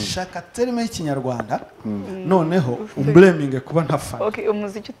Rwanda shaka terme y'ikinyarwanda noneho umblaming kuba ntafana okay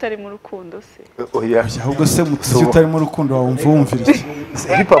umuziki utari mu rukundo se oya ahubwo se mutisi utari mu rukundo wumva wumvira iki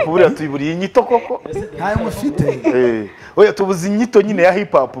hip hop buriya tuyiburiye inyito koko ntayo mufite oya tubuze inyito nyine ya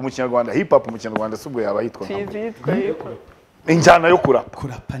hip hop mu kinyarwanda hip hop mu kinyarwanda subwo yaba yitwa injyana yo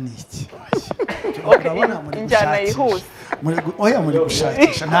kurapa ni iki injyana yihuse oya muri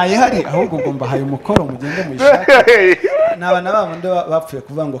gushakisha ntayihari ahubwo ugomba haye umukoro mugende muyishaka n'abana babundi bapfuye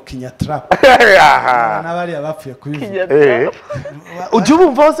kuvuga ngo kinyatrap n'abariya bapfuye kubivuga ujye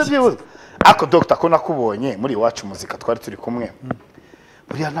ubumva hose byibuze ako Dr ko nakubonye muri iwacu muzika twari turi kumwe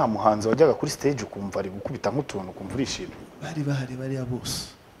buriya nta muhanzi wajyaga kuri stage ukumva ari gukubita nk'utuntu ukumva urishimye bari bahari bariya bose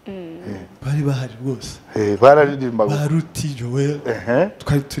bari bahari rwose bararirimba baruti Joel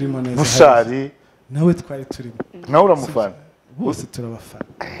twari turimo neza Bushari nawe twari turimo nawe uramufana bose turabafana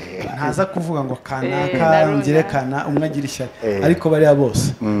ntaza kuvuga ngo kanaka ngerekana umwe agira ishyari ariko bariya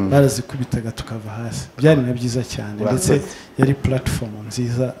bose barazikubitaga tukava hasi byari na byiza cyane ndetse yari platform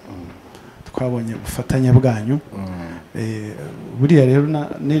nziza twabonye ubufatanye bwanyu buriya rero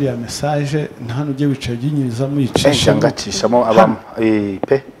n'iriya message nta hano ugiye wicaye uginyurizamo yicishamo abamo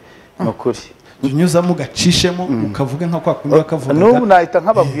pe nokuri unyuzamo ugacishemo ukavuga nka kwa kundi bakavuga n'ubu nahita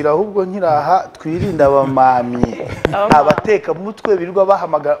nkababwira ahubwo nkiraha twirinda abamamyi abateka mutwe birirwa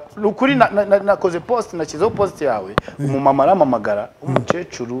bahamagara ukuri nakoze post nakizeho post yawe umumama aramamagara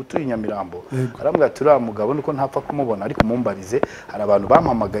umukecuru turi Nyamirambo arambwira turi mugabo nuko ntapfa kumubona ariko mumbarize hari abantu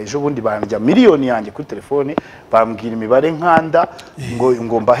bampamagaye ejo bundi banjya miliyoni yanjye kuri telefone bambwira imibare nkanda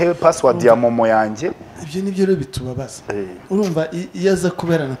ngo mbahe password ya momo yanjye ibyo nibyo rero bitubabaza urumva iyo aza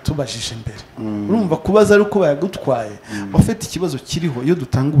kuberana tubajije imbere urumva kubaza ari uko bayagutwaye bafite ikibazo kiriho iyo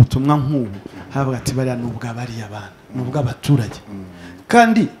dutanga ubutumwa nk'ubu havuga ati bariya nubwo abariya abana nubwo abaturage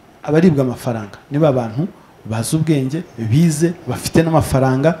kandi abaribwa amafaranga niba abantu bazi ubwenge bize bafite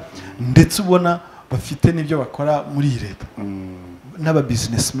n'amafaranga ndetse ubona bafite n'ibyo bakora muri iyi leta n'aba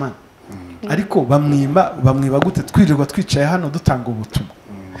businessman ariko bamwiba gute twirirwa twicaye hano dutanga ubutumwa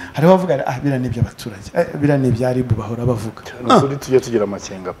hari bavuga bira n'ibyo abaturage bira n'ibyari bahora bavuga n'ukuri tujye tugira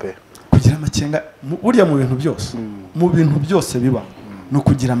amakenga pe kugira amakenga burya mu bintu byose biba no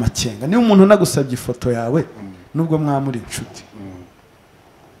kugira amakenga niba umuntu nagusabye ifoto yawe nubwo mwamuri inshuti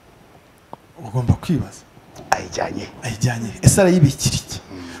ugomba kwibaza ayijyanye ese arayibikira iki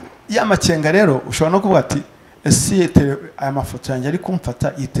ya makenga rero ushobora no kuvuga ati ese aya mafoto yanjye ari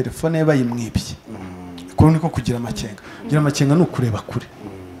kumfata iyi telefone ye bayimwibye kuri niko kugira amakenga ni ukureba kure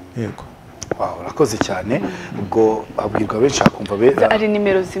yego urakoze cyane ubwo abwirwa benshi akumva beza ari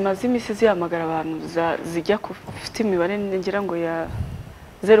nimero zimaze imisi zihamagara abantu zijya kufite imibare ngira ngo ya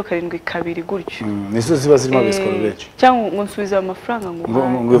 072 gutyo nizo ziba zirimo abisikoro benshi cyangwa ngo nsubiza amafaranga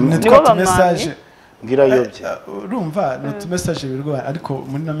ngo niba message ngira yobye urumva no message birwa ariko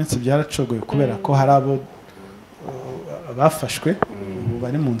muri na minsi byaracogoye kubera ko hari abo bafashwe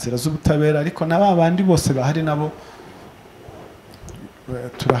bari mu nzira z'ubutabera ariko n'abandi bose bahari nabo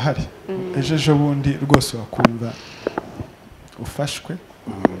turahari ejo bundi rwose wakumva ufashwe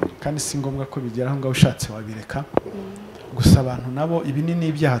kandi si ngombwa ko bigeraho ngaho ushatse wabireka gusa abantu nabo ibi ni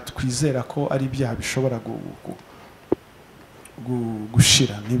ibyaha twizera ko ari ibyaha bishobora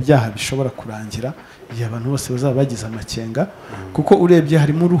gushira, ni ibyaha bishobora kurangira igihe abantu bose bazaba bagize amakenga, kuko urebye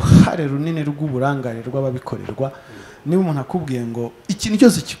harimo uruhare runini rw'uburangare rw'ababikorerwa. Niba umuntu akubwiye ngo ikintu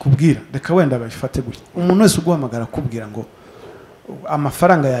cyose kikubwira reka wenda babifate gutya, umuntu wese uguhamagara akubwira ngo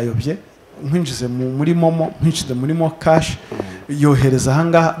amafaranga yayobye nkwinjize muri momo, nkwinjize muri mo cash, yohereza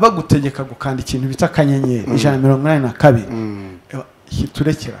ahangaha, bagutegeka gukanda ikintu bita akanyenyeri 182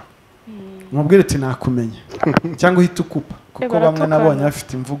 hiturekera mubwire ati nakumenye cyangwa uhita ukupa, kuko bamwe nabonye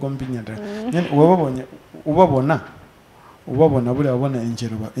bafite imvugo mbi nyandara. ubabona buriya babona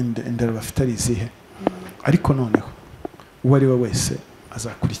indero bafite ari izihe, ariko noneho uwo ari we wese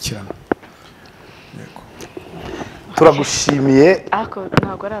azakurikirana. Yego, turagushimiye. Ako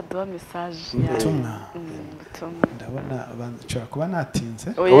ntabwo araduha message ubutumwa ndabona nshobora kuba natinze.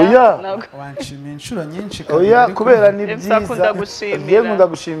 Oya, wanshimiye inshuro nyinshi. Oya, kubera ni byiza. Nkunda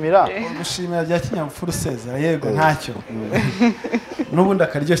gushimira. Gushimira bya kinyamfura usezera. Yego, ntacyo. N'ubundi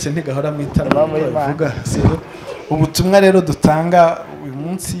akaryoshye ntigahora mu itara bavuga. Ubutumwa rero dutanga uyu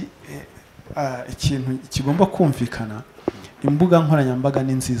munsi, ikintu kigomba kumvikana, imbuga nkoranyambaga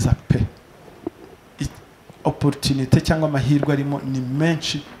ni nziza pe. Opportunity cyangwa amahirwe arimo ni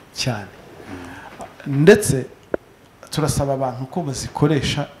menshi cyane, ndetse turasaba abantu ko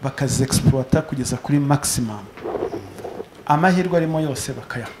bazikoresha bakazexploita kugeza kuri maximum. Amahirwe arimo yose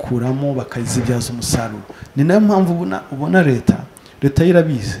bakayakuramo, bakayizibyaza umusaruro. Ni nayo mpamvu ubona leta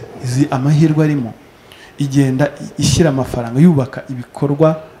yirabize izi amahirwe arimo, igenda ishyira amafaranga yubaka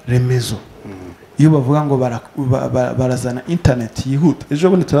ibikorwa remezo. Iyo bavuga ngo barazana internet yihuta, ejo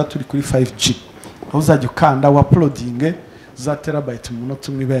bundi turi kuri 5G, aho uzajya ukanda wa uploading za terabyte mu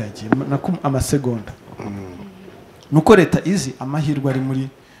munota umwe bayagiye nako amasegonda. Nuko leta izi amahirwe ari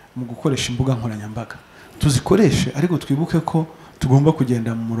mu gukoresha imbuga nkoranyambaga, tuzikoreshe, ariko twibuke ko tugomba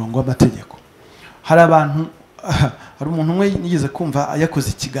kugenda mu murongo w'amategeko. Hari umuntu umwe yigeze kumva yakoze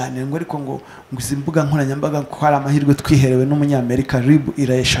ikiganiro ngo ariko ngo izi mbuga nkoranyambaga ko hari amahirwe twiherewe n'umunyamerika, RIB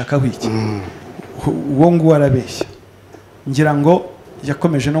irayashakaho iki? Uwo nguwo arabeshya. Ngira ngo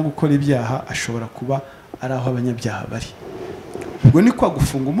yakomeje no gukora ibyaha, ashobora kuba ari aho abanyabyaha bari. Ubwo ni kwa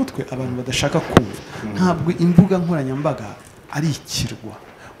gufunga umutwe abantu badashaka kumva. Ntabwo imbuga nkoranyambaga ari ikirwa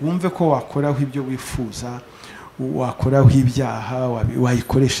wumve ko wakoraho ibyo wifuza, wakoraho ibyaha,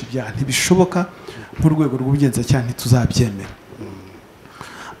 wayikoresha ibyaha. Ntibishoboka. Nk'urwego rw'ubugenzacyaha ntituzabyemera.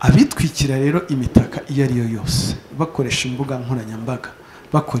 Abitwikira rero imitaka iyo ari yo yose bakoresha imbuga nkoranyambaga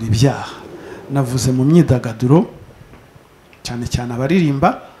bakora ibyaha, navuze mu myidagaduro cyane cyane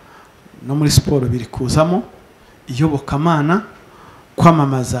abaririmba, no muri siporo biri kuzamo, iyobokamana,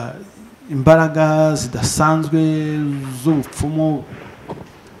 kwamamaza imbaraga zidasanzwe z'ubupfumu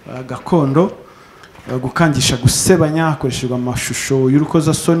gakondo, gukangisha gusebanya hakoreshejwe amashusho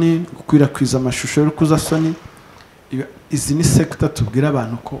y'urukozasoni, gukwirakwiza amashusho y'urukozasoni. Izi ni sector tubwira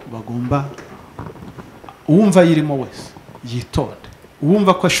abantu ko bagomba, uwumva yirimo wese yitonde,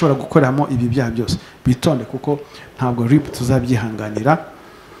 uwumva ko ashobora gukoreramo ibi byaha byose bitonde, kuko ntabwo RIB tuzabyihanganira.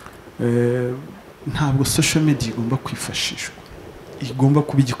 Ntabwo social media igomba kwifashishwa, igomba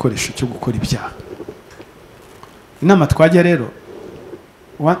kuba igikoresho cyo gukora ibyaha. Inama twajya rero,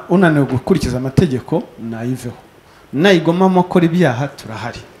 unaniwe gukurikiza amategeko nayiveho, nayigomamo gukora ibyaha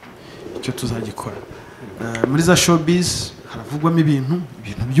turahari, icyo tuzagikora. Muri za showbiz haravugwamo ibintu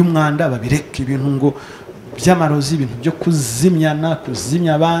by'umwanda, babireka. Ibintu ngo by'amarozi, ibintu byo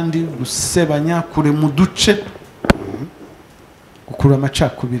kuzimya abandi, gusebanya, kure mu duce, gukurura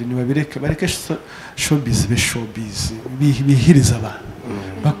amacakubiri, ntibabireke. Bareke showbiz be showbiz, bihiriza abantu,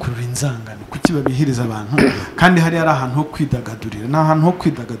 bakurura inzangano. Kuki babihiriza abantu kandi hari ahantu ho kwidagadurira? Ni ahantu ho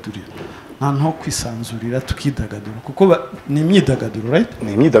kwidagadurira, ni ahantu ho kwisanzurira, tukidagadura, kuko ni imyidagaduro, right?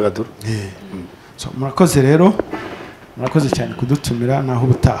 Ni imyidagaduro. So murakoze rero, murakoze cyane kudutumira. Naho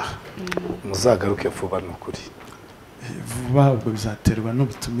ubutaha muzagaruke vuba. N'ukuri vuba, ubwo bizaterwa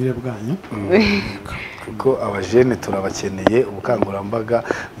n'ubutumire bwanyu, kuko abajene turabakeneye. Ubukangurambaga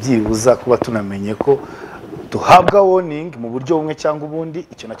byibuza kuba tunamenye ko duhabwa warning mu buryo bumwe cyangwa ubundi,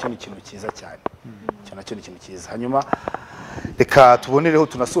 icyo nacyo ni ikintu cyiza cyane. Icyo nacyo ni ikintu cyiza. Hanyuma reka tubonereho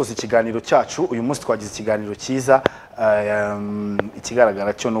tunasoza ikiganiro cyacu. Uyu munsi twagize ikiganiro cyiza.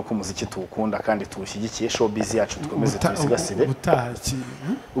 Ikigaragara cyo nuko umuziki tuwukunda kandi tuwushyigikiye. Showbiz yacu dukomeze tuyisigasire.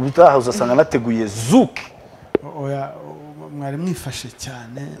 Ubutaha uzasanga nateguye Zouk. Oya, mwari mwifashe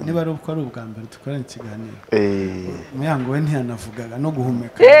cyane. Niba ari uko ari ubwa mbere dukorana ikiganiro, Muyango we ntiyanavugaga no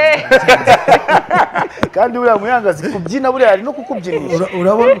guhumeka. Kandi uriya Muyango azi kubyina, buriya ari no kukubyinisha.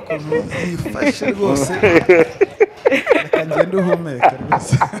 Urabona ukuntu yifashe rwose. Reka ngende uhumeka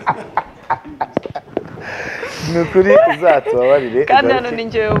rwose. nukuri uzatubabarire kandi hano ni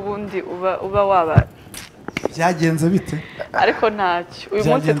njyewe ubundi uba waba byagenze bite ariko ntacyo uyu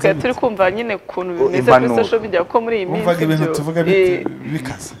munsi Byagenze twari bite? turi kumva nyine ukuntu bimeze kuri social media ko muri iyi minsi wumvaga ibintu tuvuga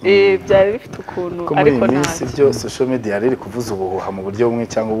bikaze byari bifite ukuntu ko muri ariko iyi minsi ntacyo byo social media riri kuvuza ubuhuha mu buryo bumwe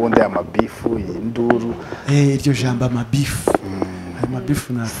cyangwa ubundi amabifu induru iryo jambo amabifu ayo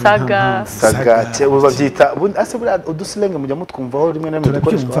mabifu Saga. saga ubu babyita ase buriya udusilenge mujya mutwumvaho rimwe na rimwe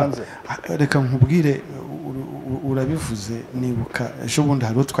dukoreshwa hanze reka nkubwire urabivuze nibuka ejo bundi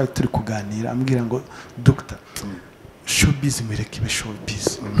hari twari turi kuganira ambwira ngo Dr. showbiz mwereke ibe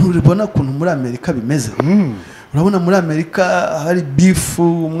showbiz nturibona ukuntu muri Amerika bimeze urabona muri Amerika hari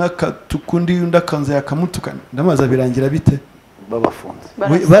bifu umwaka tukundi undi akanze yakamutukana ndamaza birangira bite babafunze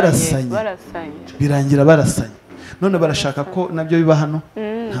barasanye birangira barasanye none barashaka ko nabyo biba hano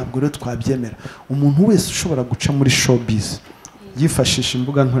ntabwo rero twabyemera umuntu wese ushobora guca muri showbiz yifashisha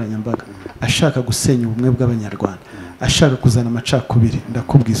imbuga nkoranyambaga ashaka gusenya ubumwe bw'abanyarwanda ashaka kuzana amacakubiri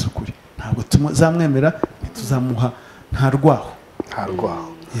ndakubwiza ukuri ntabwo tuzamwemera ntituzamuha nta rwaho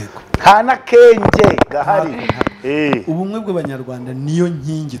yego nta na kenge gahari ubumwe bw'abanyarwanda niyo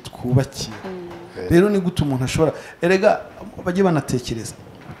nkingi twubakiye rero ni gute umuntu ashobora erega bajye banatekereza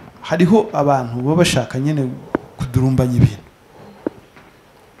hariho abantu baba bashaka nyine kudurumbanya ibintu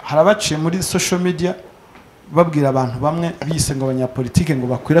hari abaciye muri social media babwira abantu bamwe bise ngo abanyapolitike ngo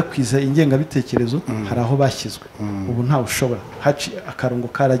bakwirakwiza ingengabitekerezo hari aho bashyizwe ubu ntawe ushobora haci akarongo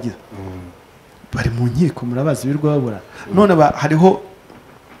karagira bari mu nkiko murabazi birwa babura none hariho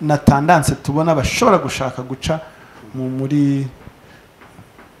na tendance tubona bashobora gushaka guca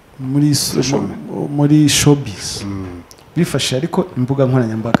muri showbiz bifashe ariko imbuga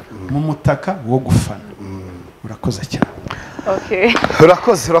nkoranyambaga mu mutaka wo gufana urakoze cyane okay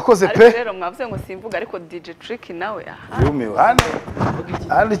urakoze pe rero mwavuze ngo simvuga ariko DJ Trick nawe yumiwe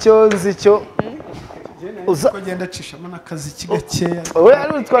hano cyo nzi cyo uza kugenda cishamo nakazi kigakeya we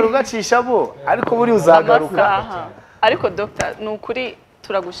ari twari ugacishamo ariko buri uzagaruka ariko Dr. nukuri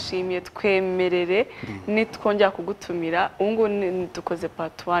turagushimiye twemerere nitwongera kugutumira ungu dukoze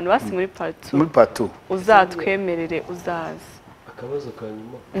part 1 basi muri part 2 uzatwemerere uzaza akabazo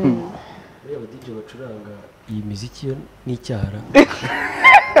kanyuma reba DJ bacuranga iyi muziki yo n'icyara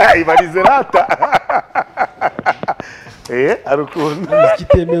ibarize rata arukundo muziki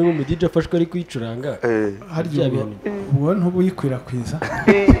temewe mu DJ afashwe ari kuyicuranga harya uwo ntubu yikwirakwiza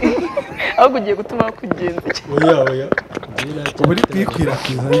ahubwo ugiye gutuma kugenza oya uri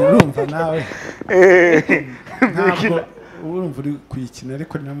kwikwirakwiza urumva nawe ntabwo urumva uri kuyikina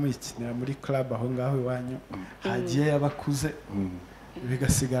ariko namuyikinira muri club aho ngaho iwanyu hagiye abakuze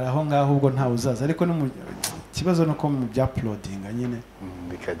bigasigara aho ngaho ubwo ntawe uzaza ariko no kibazo nuko mu bya uploading nyine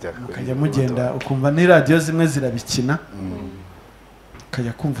bikajya mugenda ukumva ni radio zimwe zirabikina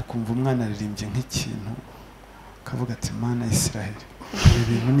kajya kumva umwana aririmbye nk'ikintu kavuga ati mana Israel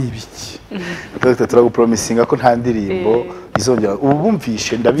ibintu ni ibiki Dr. turagupromisinga ko nta ndirimbo izongera ubu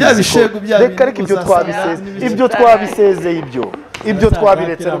bumvishe ndabizi ko reka ibyo twabisezeye ibyo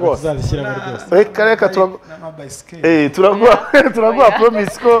twabiretse rwose reka turaguha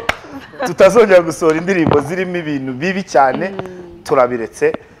promise ko tutazongera gusohora indirimbo zirimo ibintu bibi cyane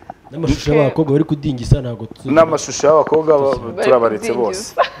turabiretse n'amashusho y'abakobwa bari kudingisa ntago n'amashusho y'abakobwa turabaretse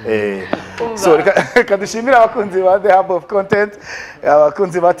bose so reka dushimire abakunzi ba The Hub of Content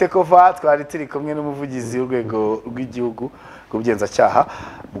abakunzi ba Decoder twari turi kumwe n'umuvugizi w'urwego rw'igihugu rw'ubugenzacyaha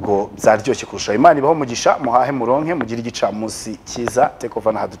ubwo byaryoshye kurusha Imana ibaho mugisha muhahe muronke mugire igicamunsi cyiza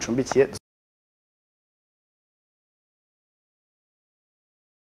Decoder nahaducumbikiye